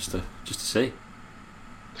tomorrow, just to see.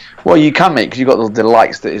 Well, you can, mate, because you've got the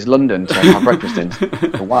delights that is London to have breakfast in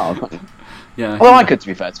for a while, can't you? Yeah. Although I could, to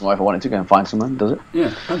be fair, tomorrow if I wanted to go and find someone, does it? Yeah,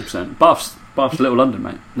 100%. Bath's Little London,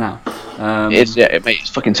 mate. Now. Mate, it's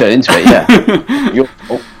fucking turned into it, yeah. Your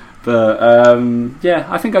fault. But,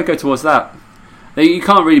 I think I'd go towards that. You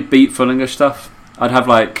can't really beat full English stuff. I'd have,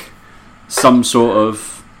 like, some sort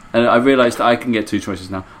of... And I realised that I can get two choices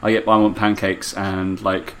now. I want pancakes and,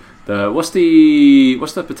 like, what's the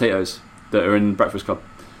potatoes that are in Breakfast Club?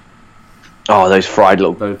 Oh, those fried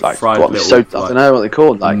little... I don't know what they're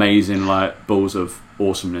called. Like. Amazing, like, balls of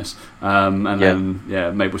awesomeness.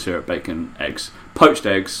 Then maple syrup, bacon, eggs. Poached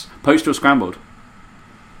or scrambled?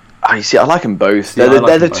 You see, I like them both.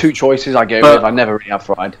 They're the two choices I go with. I never really have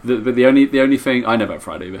fried. But the only thing... I never have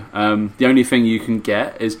fried either. The only thing you can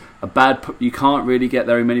get is a bad... You can't really get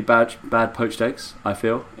very many bad poached eggs, I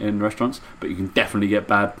feel, in restaurants. But you can definitely get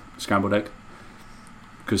bad scrambled egg.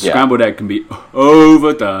 Because scrambled egg can be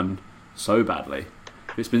overdone so badly.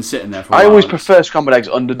 It's been sitting there for a while. I always prefer scrambled eggs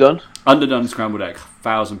underdone. Underdone scrambled egg,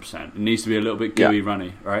 1000%. It needs to be a little bit gooey,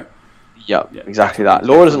 runny, right? Yeah, exactly that.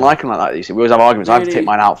 Laura doesn't like them like that, you see. We always have arguments. Really? I have to take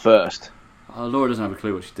mine out first. Oh, Laura doesn't have a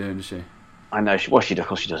clue what she's doing, does she? I know. Of course she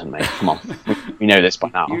doesn't, mate. Come on. We know this by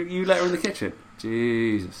now. You let her in the kitchen?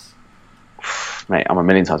 Jesus. Mate, I'm a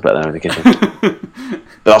million times better than her in the kitchen.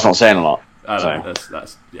 But that's not saying a lot. I know,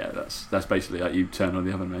 that's basically like you turn on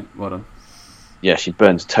the oven, mate. Well done. Yeah, she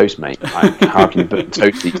burns toast, mate. Like, how can you burn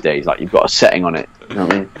toast these days? Like, you've got a setting on it. You know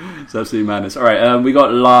what I mean? It's absolutely madness. All right, we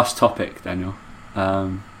got last topic, Daniel,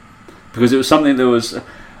 because it was something that was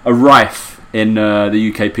a rife in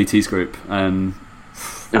the UK PTs group, and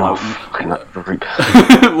group.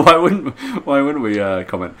 why wouldn't we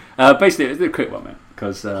comment? Basically, it's a quick one, man,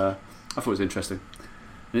 because I thought it was interesting.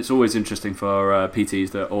 And it's always interesting for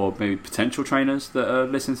PTs or maybe potential trainers that are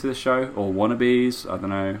listening to this show, or wannabes, I don't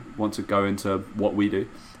know, want to go into what we do,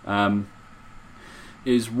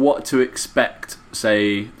 is what to expect,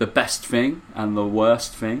 say, the best thing and the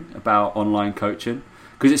worst thing about online coaching.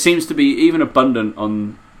 Because it seems to be even abundant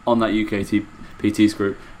on that UK PTs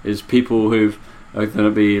group, is people who are going to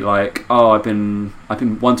be like, oh, I've been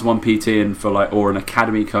one-to-one PTing for like, or an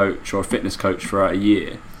academy coach or a fitness coach for a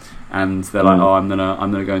year. And they're like, oh, I'm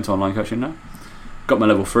gonna go into online coaching now. Got my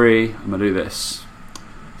level 3. I'm gonna do this.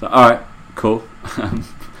 So, all right, cool.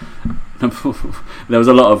 There was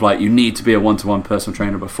a lot of like, you need to be a one-to-one personal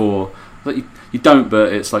trainer before. But you don't,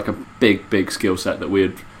 but it's like a big skill set that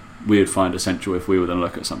we'd find essential if we were going to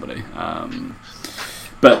look at somebody. Yeah,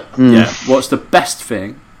 what's the best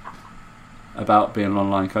thing about being an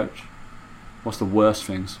online coach? What's the worst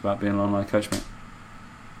things about being an online coach, mate?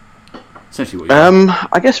 Essentially what you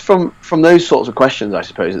I guess from those sorts of questions, I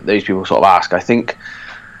suppose, that those people sort of ask, I think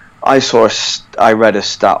I listened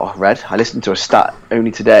to a stat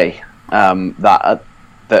only today, that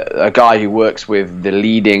a guy who works with one of the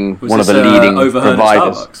leading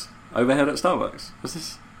providers. Overheard at Starbucks? Was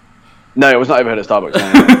this? No, it was not overheard at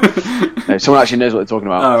Starbucks. No, someone actually knows what they're talking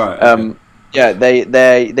about. Oh, right. Okay. Yeah,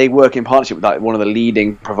 they work in partnership with like one of the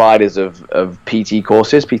leading providers of PT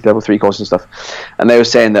courses, PT level 3 courses and stuff. And they were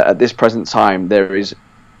saying that at this present time, there is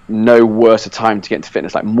no worse a time to get into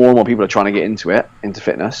fitness. Like, more and more people are trying to get into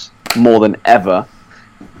fitness, more than ever.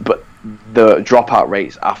 But the dropout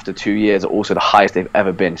rates after 2 years are also the highest they've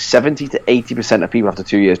ever been. 70 to 80% of people after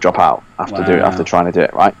 2 years drop out after trying to do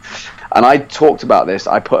it, right? And I talked about this.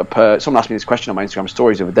 I someone asked me this question on my Instagram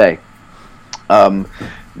stories the other day.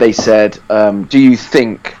 They said, do you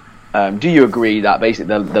agree that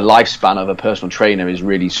basically the lifespan of a personal trainer is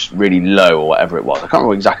really low, or whatever it was? I can't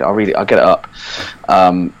remember exactly. I'll get it up.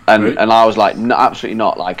 And I was like, no, absolutely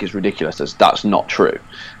not. Like, it's ridiculous. That's not true.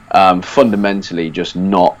 Fundamentally, just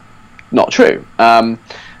not true. And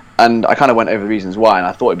I kind of went over the reasons why, and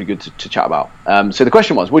I thought it'd be good to chat about. So the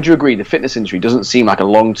question was, would you agree the fitness industry doesn't seem like a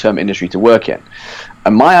long-term industry to work in?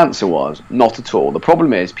 And my answer was, not at all. The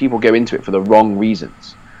problem is people go into it for the wrong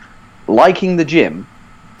reasons. Liking the gym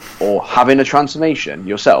or having a transformation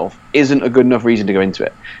yourself isn't a good enough reason to go into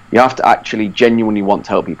it. You have to actually genuinely want to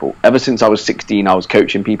help people. Ever since I was 16, I was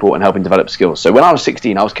coaching people and helping develop skills. So when I was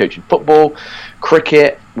 16, I was coaching football,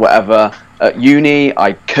 cricket, whatever. At uni,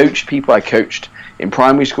 I coached people. I coached in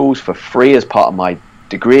primary schools for free as part of my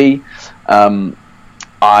degree. Like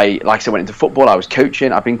I said, went into football. I was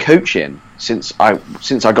coaching. I've been coaching since I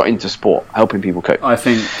got into sport, helping people coach. I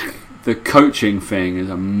think the coaching thing is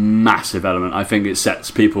a massive element. I think it sets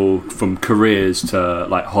people from careers to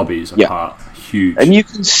like hobbies apart. Huge. And you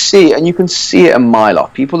can see it a mile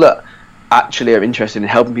off. People that actually are interested in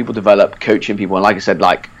helping people develop, coaching people, and like I said,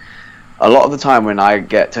 like a lot of the time when I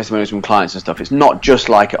get testimonials from clients and stuff, it's not just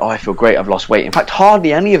like, oh, I feel great, I've lost weight. In fact,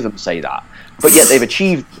 hardly any of them say that. But yet they've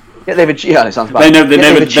achieved. Yeah, it sounds bad. They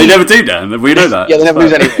never do, Dan. We know that. Yeah, they never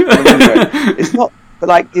lose anything. It's not, but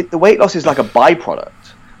like the weight loss is like a byproduct.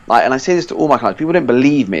 Like, and I say this to all my clients. People don't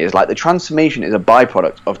believe me. It's like the transformation is a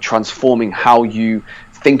byproduct of transforming how you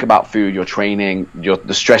think about food, your training,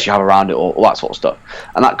 the stress you have around it, all that sort of stuff.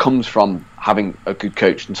 And that comes from having a good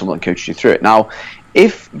coach and someone that coaches you through it. Now,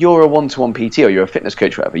 if you're a one-to-one PT or you're a fitness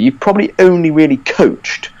coach or whatever, you've probably only really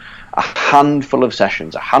coached a handful of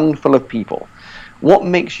sessions, a handful of people. What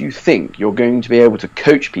makes you think you're going to be able to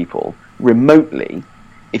coach people remotely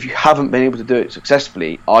if you haven't been able to do it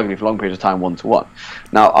successfully, arguably for long periods of time, one-to-one?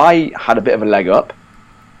 Now, I had a bit of a leg up.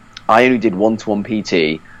 I only did one-to-one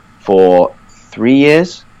PT for 3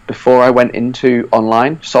 years before I went into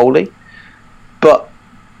online solely. But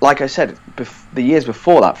like I said, the years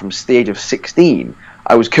before that, from the age of 16,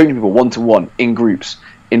 I was coaching people one-to-one in groups.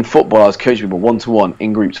 In football, I was coaching people one-to-one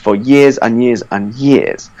in groups for years and years and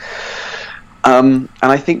years. And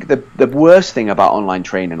I think the worst thing about online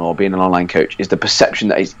training or being an online coach is the perception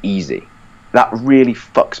that it's easy. That really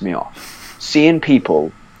fucks me off. Seeing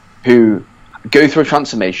people who go through a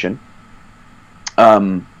transformation,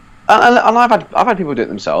 and I've had people do it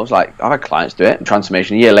themselves. Like, I've had clients do it, and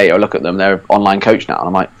transformation. A year later, I look at them, they're an online coach now, and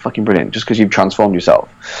I'm like, fucking brilliant, just because you've transformed yourself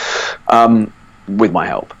with my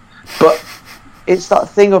help. But it's that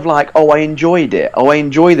thing of like, oh, I enjoyed it. Oh, I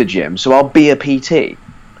enjoy the gym, so I'll be a PT.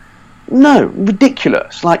 No,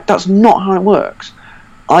 ridiculous. Like, that's not how it works.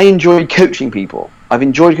 I enjoy coaching people. I've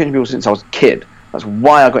enjoyed coaching people since I was a kid. That's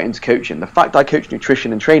why I got into coaching. The fact that I coach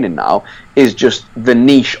nutrition and training now is just the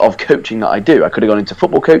niche of coaching that I do. I could have gone into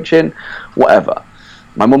football coaching, whatever.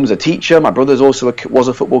 My mum's a teacher. My brother's also was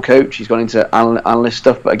a football coach. He's gone into analyst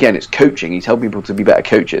stuff. But again, it's coaching. He's helping people to be better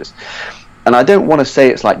coaches. And I don't want to say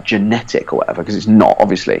it's like genetic or whatever, because it's not,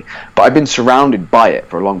 obviously. But I've been surrounded by it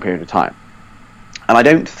for a long period of time. And I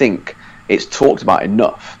don't think it's talked about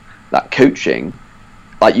enough that coaching,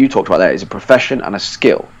 like you talked about there, is a profession and a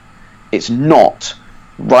skill. It's not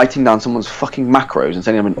writing down someone's fucking macros and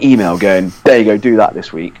sending them an email going, there you go, do that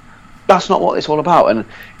this week. That's not what it's all about. And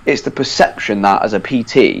it's the perception that as a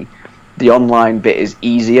PT, the online bit is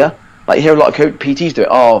easier. Like, you hear a lot of PTs do it.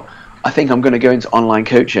 Oh, I think I'm going to go into online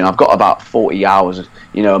coaching. I've got about 40 hours,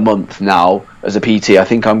 a month now as a PT. I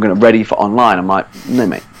think I'm ready for online. I'm like, no,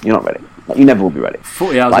 mate, you're not ready. Like, you never will be ready.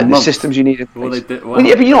 40 hours like a the month. Systems you need in Well, place. yeah, but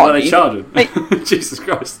what are they charging? Jesus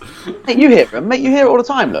Christ. Mate, you hear it. Mate, you hear it all the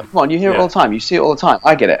time. Look, come on, you hear it all the time. You see it all the time.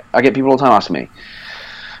 I get it. I get people all the time asking me.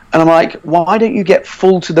 And I'm like, why don't you get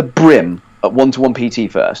full to the brim at one-to-one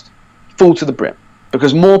PT first? Full to the brim.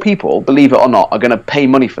 Because more people, believe it or not, are going to pay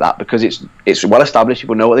money for that because it's well established.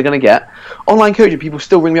 People know what they're going to get. Online coaching, people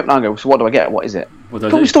still ring me up now and go, so what do I get? What is it?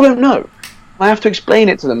 People still don't know. I have to explain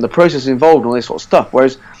it to them, the process involved and all this sort of stuff.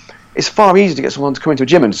 Whereas it's far easier to get someone to come into a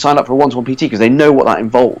gym and sign up for a one-to-one PT because they know what that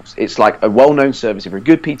involves. It's like a well-known service. If you're a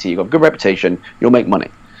good PT, you've got a good reputation, you'll make money.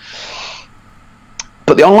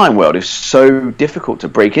 But the online world is so difficult to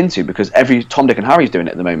break into because every Tom, Dick and Harry's doing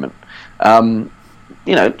it at the moment.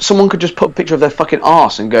 Someone could just put a picture of their fucking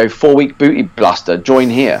arse and go 4-week booty blaster, join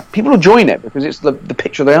here. People will join it because it's the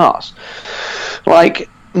picture of their arse. Like,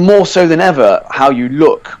 more so than ever, how you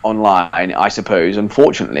look online, I suppose,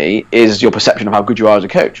 unfortunately, is your perception of how good you are as a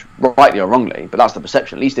coach, rightly or wrongly. But that's the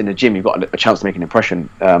perception. At least in the gym, you've got a chance to make an impression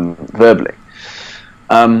verbally.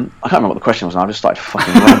 I can't remember what the question was. And I just started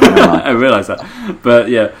fucking rambling. I realise that, but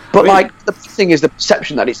yeah. But the thing is the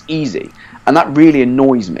perception that it's easy, and that really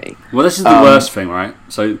annoys me. Well, this is the worst thing, right?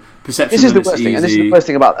 So perception. This is the worst thing, and this is the worst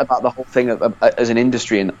thing about the whole thing as an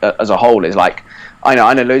industry and as a whole is like. I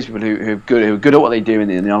know loads of people who are good at what they do in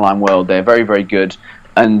the online world. They're very, very good,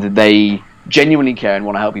 and they genuinely care and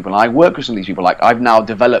want to help people. And I work with some of these people. Like, I've now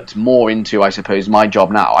developed more into, I suppose, my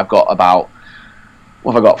job now. I've got about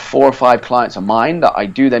 4 or 5 clients of mine that I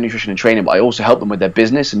do their nutrition and training, but I also help them with their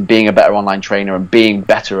business and being a better online trainer and being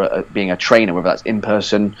better at being a trainer, whether that's in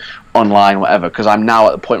person, online, whatever. Because I'm now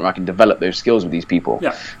at the point where I can develop those skills with these people.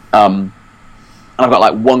 Yeah. And I've got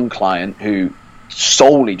like one client who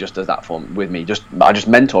solely just does that with me. I just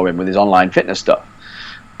mentor him with his online fitness stuff,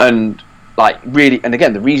 and like really. And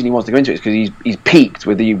again, the reason he wants to go into it is because he's peaked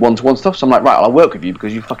with the one-to-one stuff. So I'm like, right, I'll work with you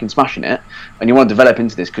because you're fucking smashing it, and you want to develop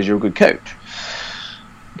into this because you're a good coach.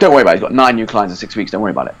 Don't worry about it. He's got 9 new clients in 6 weeks. Don't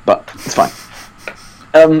worry about it. But it's fine.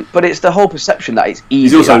 But it's the whole perception that it's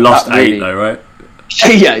easy. He's also lost 8 though, right?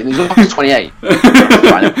 Yeah, he's lost 28.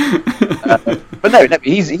 But no,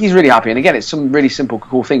 he's really happy. And again, it's some really simple,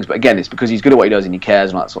 cool things. But again, it's because he's good at what he does and he cares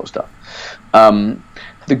and all that sort of stuff.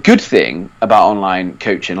 The good thing about online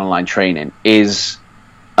coaching, online training is,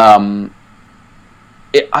 I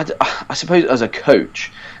suppose as a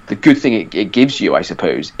coach, the good thing it gives you, I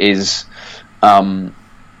suppose, is the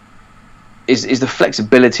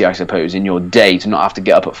flexibility, I suppose, in your day to not have to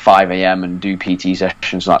get up at 5 a.m. and do PT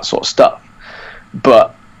sessions and that sort of stuff.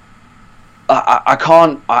 But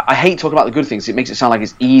I hate talking about the good things. It makes it sound like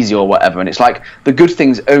it's easy or whatever. And it's like the good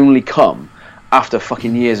things only come after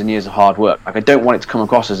fucking years and years of hard work. Like, I don't want it to come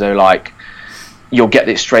across as though like you'll get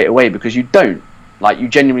this straight away, because you don't. Like, you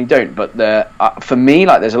genuinely don't. But for me,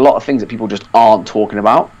 like, there's a lot of things that people just aren't talking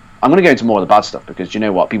about. I'm going to go into more of the bad stuff because you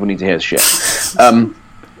know what? People need to hear the shit.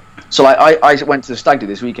 So like, I went to the stag do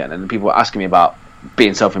this weekend, and people were asking me about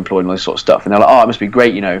being self-employed and all this sort of stuff, and they're like, oh, it must be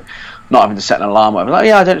great, not having to set an alarm. I'm like,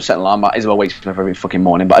 yeah, I don't set an alarm. Isabel wakes me up every fucking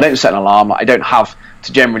morning, but I don't set an alarm. I don't have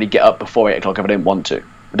to generally get up before 8 o'clock if I don't want to.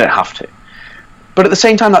 I don't have to. But at the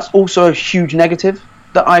same time, that's also a huge negative,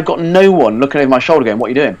 that I've got no one looking over my shoulder going, what are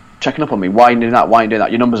you doing? Checking up on me. Why are you doing that? Why are you doing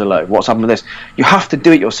that? Your numbers are low. What's happened with this? You have to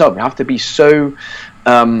do it yourself. You have to be so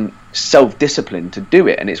self-disciplined to do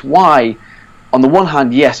it. And it's why, on the one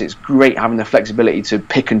hand, yes, it's great having the flexibility to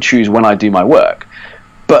pick and choose when I do my work.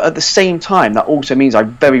 But at the same time, that also means I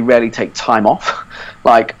very rarely take time off.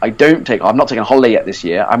 Like, I've not taken a holiday yet this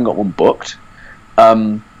year. I haven't got one booked.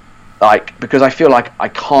 Because I feel like I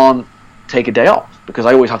can't take a day off, because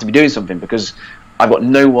I always have to be doing something, because I've got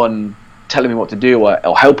no one telling me what to do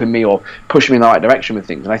or helping me or pushing me in the right direction with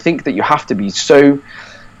things. And I think that you have to be so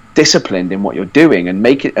disciplined in what you're doing and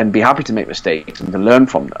make it and be happy to make mistakes and to learn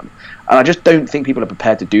from them. And I just don't think people are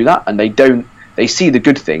prepared to do that, and they see the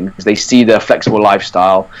good things. They see the flexible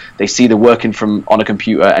lifestyle. They see the working from on a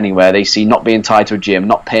computer anywhere. They see not being tied to a gym,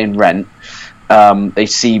 not paying rent. They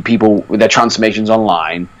see people with their transformations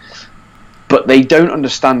online, but they don't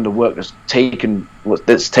understand the work that's taken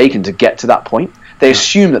to get to that point. They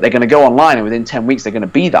assume that they're going to go online and within 10 weeks they're going to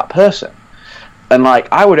be that person. And like,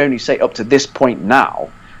 I would only say up to this point now,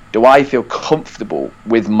 do I feel comfortable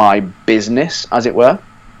with my business, as it were?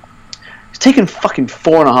 It's taken fucking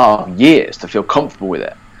 4.5 years to feel comfortable with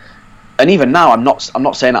it. And even now, I'm not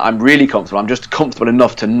saying that I'm really comfortable. I'm just comfortable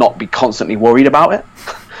enough to not be constantly worried about it.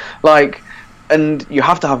 Like, and you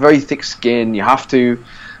have to have very thick skin. You have to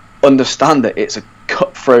understand that it's a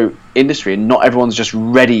cutthroat industry and not everyone's just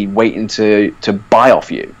ready waiting to buy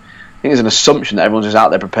off you. I think there's an assumption that everyone's just out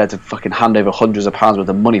there prepared to fucking hand over hundreds of pounds worth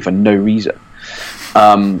of money for no reason.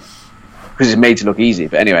 Because it's made to look easy.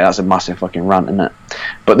 But anyway, that's a massive fucking rant, isn't it?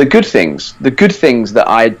 But the good things that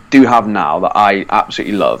I do have now that I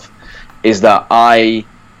absolutely love is that I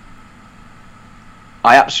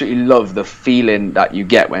absolutely love the feeling that you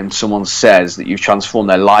get when someone says that you've transformed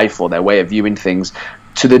their life or their way of viewing things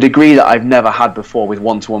to the degree that I've never had before with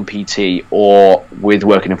one-to-one PT or with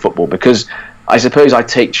working in football, because I suppose I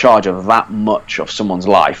take charge of that much of someone's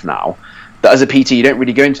life now that as a PT you don't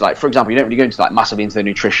really go into, like, for example, you don't really go into like massively into their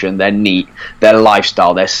nutrition, their NEAT, their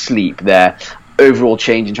lifestyle, their sleep, their overall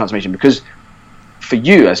change and transformation, because for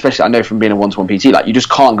you, especially I know from being a one-to-one PT, like you just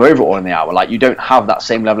can't go over it all in the hour. Like you don't have that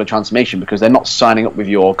same level of transformation because they're not signing up with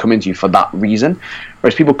you or coming to you for that reason.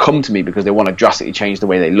 Whereas people come to me because they want to drastically change the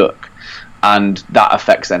way they look, and that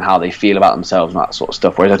affects then how they feel about themselves and that sort of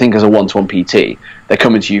stuff. Whereas I think as a one-to-one PT, they're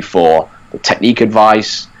coming to you for the technique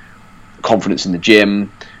advice, confidence in the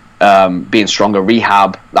gym, being stronger,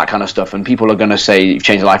 rehab, that kind of stuff. And people are going to say you've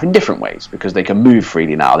changed their life in different ways because they can move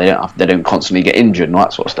freely now. They don't constantly get injured and all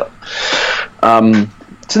that sort of stuff.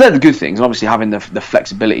 So they're the good things. And obviously having the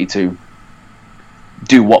flexibility to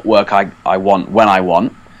do what work I want when I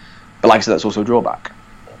want. But like I said, that's also a drawback.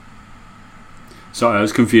 Sorry, I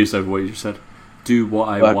was confused over what you just said. Do what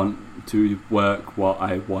I want. Do work what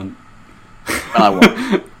I want. When I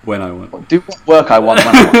want. When I want. Do what work I want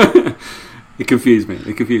when I want. It confused me,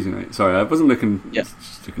 mate. Sorry, I wasn't looking. Yeah.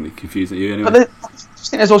 Just looking confused at you anyway. But I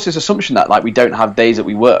think there's also this assumption that like we don't have days that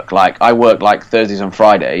we work. Like I work like Thursdays and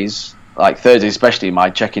Fridays. Like Thursday, especially my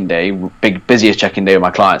check-in day, busiest check-in day with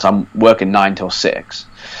my clients. I'm working 9 till 6.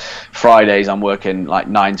 Fridays, I'm working like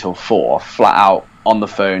 9 till 4, flat out on the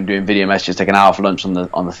phone doing video messages, taking an hour for lunch on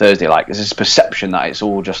the Thursday. Like there's this perception that it's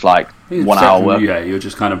all just like 1 hour work. Yeah, you're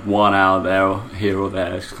just kind of 1 hour there or here or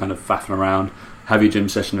there, just kind of faffing around. Have your gym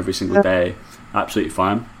session every single day. Absolutely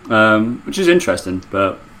fine, which is interesting,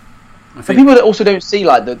 but I think people that also don't see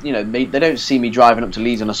like they don't see me driving up to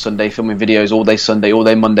Leeds on a Sunday filming videos all day Sunday, all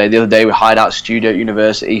day Monday. The other day we hired out studio at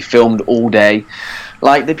university, filmed all day.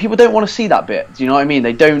 Like people don't want to see that bit. Do you know what I mean?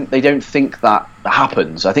 They don't think that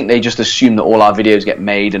happens. I think they just assume that all our videos get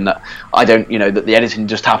made and that that the editing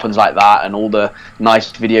just happens like that and all the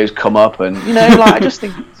nice videos come up and like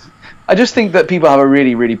I just think that people have a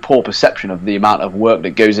really, really poor perception of the amount of work that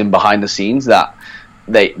goes in behind the scenes, that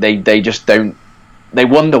they just don't. They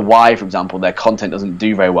wonder why, for example, their content doesn't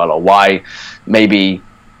do very well, or why maybe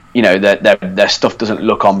their stuff doesn't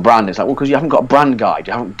look on brand. It's like, well, because you haven't got a brand guide,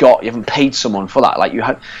 you haven't paid someone for that. Like you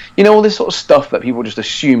have, all this sort of stuff that people just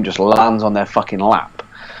assume just lands on their fucking lap.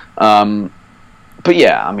 But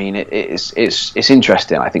yeah, I mean, it's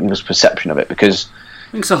interesting. I think there's perception of it because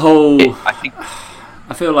I think it's a whole.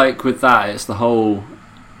 I feel like with that, it's the whole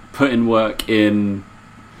putting work in.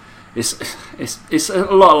 It's a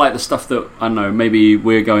lot like the stuff that I don't know. Maybe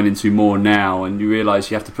we're going into more now, and you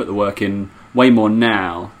realise you have to put the work in way more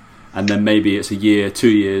now, and then maybe it's a year, 2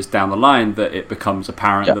 years down the line that it becomes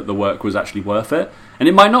apparent that the work was actually worth it, and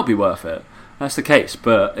it might not be worth it. That's the case,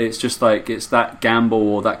 but it's just like it's that gamble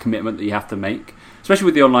or that commitment that you have to make, especially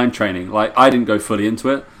with the online training. Like I didn't go fully into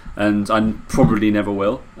it, and I probably never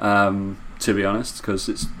will. To be honest, because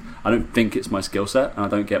I don't think it's my skill set, and I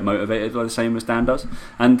don't get motivated like the same as Dan does,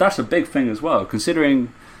 and that's a big thing as well. Considering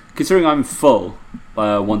I'm full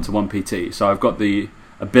one-to-one PT, so I've got the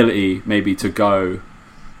ability maybe to go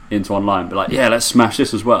into online, but like let's smash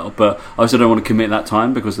this as well. But I also don't want to commit that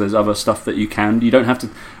time because there's other stuff that you don't have to.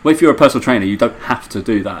 Well, if you're a personal trainer, you don't have to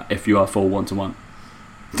do that if you are full one-to-one.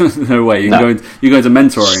 No way. You can go into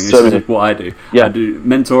mentoring. This is what I do. Yeah. I do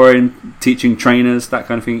mentoring, teaching trainers, that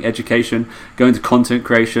kind of thing, education, go into content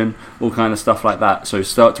creation, all kind of stuff like that. So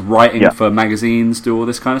start writing for magazines, do all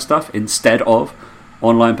this kind of stuff instead of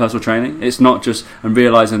online personal training. It's not just, and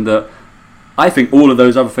realising that I think all of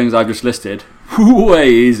those other things I've just listed way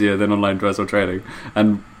easier than online personal training,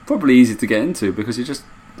 and probably easy to get into because you just,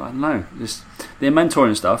 I don't know, just the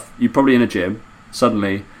mentoring stuff. You're probably in a gym,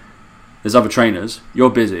 suddenly there's other trainers, you're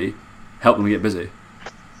busy, help them get busy.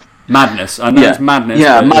 Madness. I know it's madness.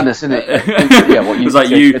 Yeah, madness, isn't it? Yeah, what you, it's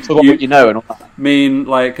like it's all what you know and all that. Mean,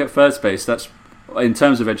 like at First Base, that's, in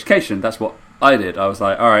terms of education, that's what I did. I was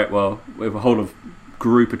like, all right, well, we have a whole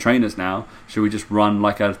group of trainers now. Should we just run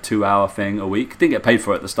like a 2-hour thing a week? Didn't get paid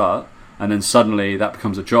for it at the start, and then suddenly that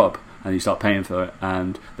becomes a job, and you start paying for it,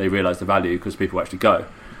 and they realise the value because people actually go.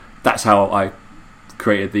 That's how I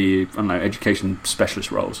created the, I don't know, education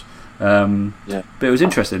specialist roles. But it was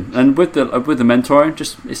interesting, and with the mentoring,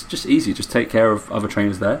 it's just easy. Just take care of other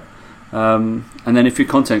trainers there, and then if you're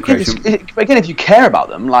content creation, again, if you care about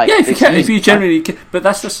them, like if you genuinely, but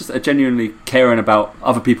that's just a genuinely caring about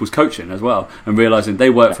other people's coaching as well, and realizing they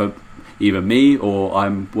work for either me or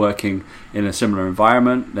I'm working in a similar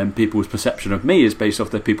environment. Then people's perception of me is based off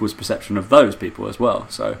their people's perception of those people as well.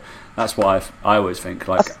 So that's why I always think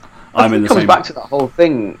like. I think it comes back to that whole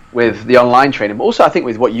thing with the online training, but also I think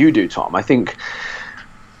with what you do, Tom. I think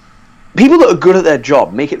people that are good at their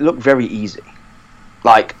job make it look very easy.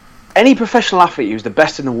 Like any professional athlete who's the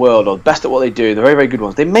best in the world or the best at what they do, the very, very good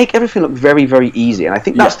ones, they make everything look very, very easy. And I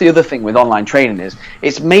think that's the other thing with online training is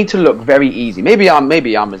it's made to look very easy. Maybe I'm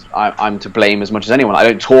to blame as much as anyone. I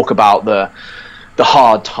don't talk about the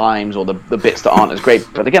hard times or the bits that aren't as great,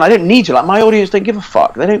 but again, I don't need to. Like my audience don't give a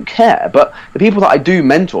fuck, they don't care. But the people that I do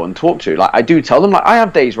mentor and talk to, like I do tell them, like I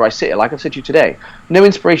have days where I sit here, like I've said to you today, no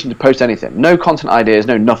inspiration to post anything, no content ideas,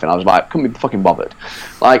 no nothing. I was like, couldn't be fucking bothered.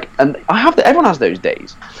 Like, and I have everyone has those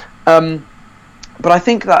days, but I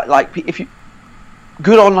think that like if you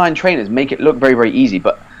good online trainers make it look very, very easy,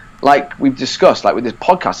 but like we've discussed, like with this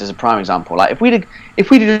podcast as a prime example, like if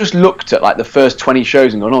we'd just looked at like the first 20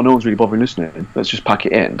 shows and gone, oh, no one's really bothering listening, let's just pack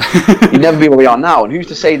it in, you'd never be where we are now. And who's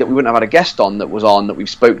to say that we wouldn't have had a guest on that we've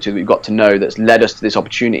spoke to, that we've got to know, that's led us to these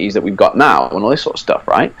opportunities that we've got now and all this sort of stuff,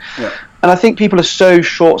 right? Yeah. And I think people are so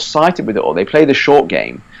short-sighted with it all. They play the short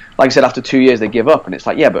game. Like I said, after 2 years they give up, and it's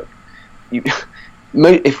like, yeah, but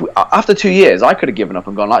after 2 years I could have given up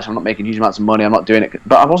and gone, like, I'm not making huge amounts of money, I'm not doing it,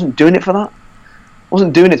 but I wasn't doing it for that. I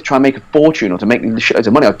wasn't doing it to try and make a fortune or to make shitloads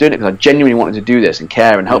of money. I was doing it because I genuinely wanted to do this and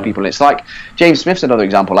care and help people. And it's like James Smith's another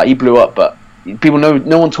example. Like he blew up, but people know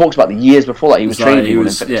no one talks about the years before that he was training people.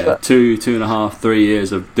 Two and a half, 3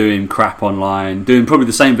 years of doing crap online, doing probably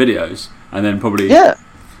the same videos, and then probably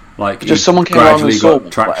like just someone came gradually got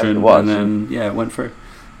traction, and then it went through.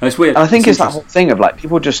 It's weird. And I think it's that whole thing of like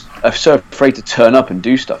people just are so afraid to turn up and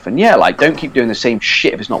do stuff. And like don't keep doing the same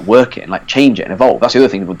shit if it's not working. Like change it and evolve. That's the other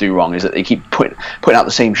thing people do wrong is that they keep putting out the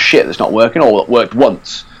same shit that's not working or that worked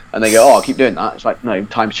once, and they go, oh, I'll keep doing that. It's like, no,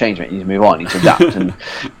 time's changed, mate. You need to move on. You need to adapt. And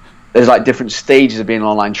there's like different stages of being an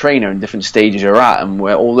online trainer and different stages you're at, and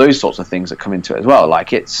where all those sorts of things that come into it as well.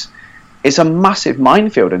 Like it's a massive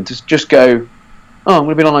minefield, and to just go, oh, I'm going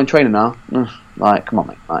to be an online trainer now. Like, come on,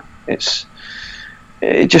 mate. Like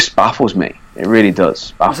it just baffles me. It really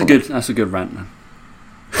does. That's a good rant, man.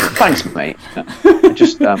 Thanks, mate. I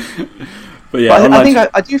think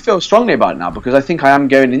I do feel strongly about it now, because I think I am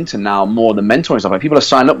going into now more the mentoring stuff. Like people are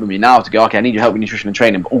signing up with me now to go, okay, I need your help with nutrition and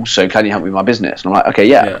training, but also can you help me with my business? And I'm like,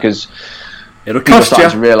 okay, because it'll cost you.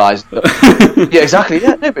 To realise that, yeah, exactly.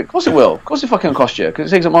 Yeah, no, but of course it will. Of course it fucking cost you,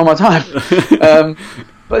 because it takes up more of my time.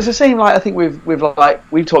 But it's the same, like I think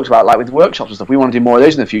we've talked about, like with workshops and stuff. We want to do more of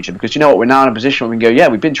those in the future, because you know what, we're now in a position where we can go, yeah,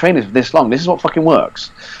 we've been trainers for this long. This is what fucking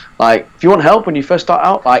works. Like, if you want help when you first start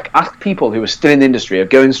out, like ask people who are still in the industry, are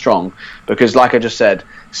going strong, because like I just said,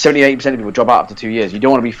 78% of people drop out after 2 years. You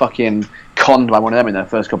don't want to be fucking conned by one of them in their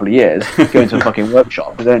first couple of years, going to a fucking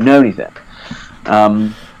workshop because they don't know anything.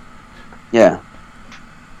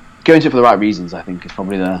 Going to it for the right reasons, I think, is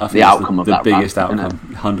probably the outcome of that. The biggest outcome,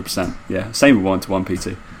 100%. Yeah, same with one-to-one PT.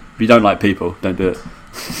 If you don't like people, don't do it.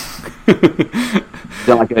 If you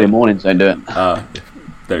don't like early mornings, don't do it.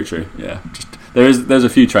 Very true. Yeah, there's a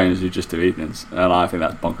few trainers who just do evenings, and I think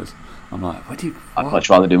that's bonkers. I'm like, what? I'd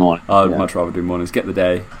much rather do mornings. I'd much rather do mornings. Get the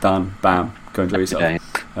day done, bam, go enjoy yourself.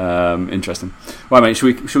 Interesting. Right, mate.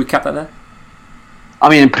 Should we cap that there? I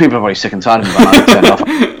mean, people are probably sick and tired of me by now. Off.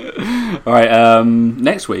 All right.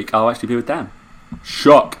 Next week, I'll actually be with Dan.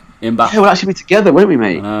 Shock in Bath. Yeah, we'll actually be together, won't we,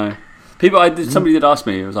 mate? I know. Somebody did ask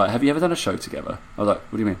me. It was like, "Have you ever done a show together?" I was like,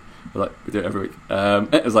 "What do you mean?" I was like, "We do it every week."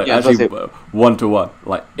 It was like actually one-to-one,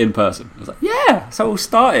 like in person. I was like, "Yeah, that's how it all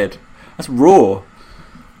started. That's raw.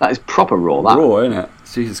 That is proper raw. That raw, isn't it?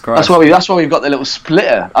 Jesus Christ. That's why we've got the little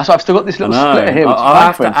splitter. That's why I've still got this little splitter here. I'll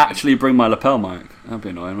have to actually bring my lapel mic. That'd be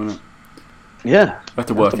annoying, wouldn't it? Yeah. I have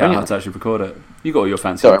to work out how to actually record it. You got all your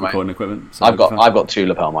fancy Sorry, mate. recording equipment. So I've got 2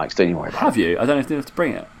 lapel mics. Don't you worry about it. Have you? I don't know if you have to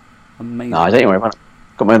bring it. Amazing. No, don't you worry about it.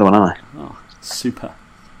 Got my other one, haven't I? Oh, super.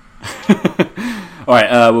 All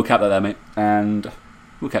right, we'll cap that there, mate, and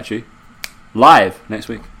we'll catch you live next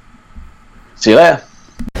week. See you later.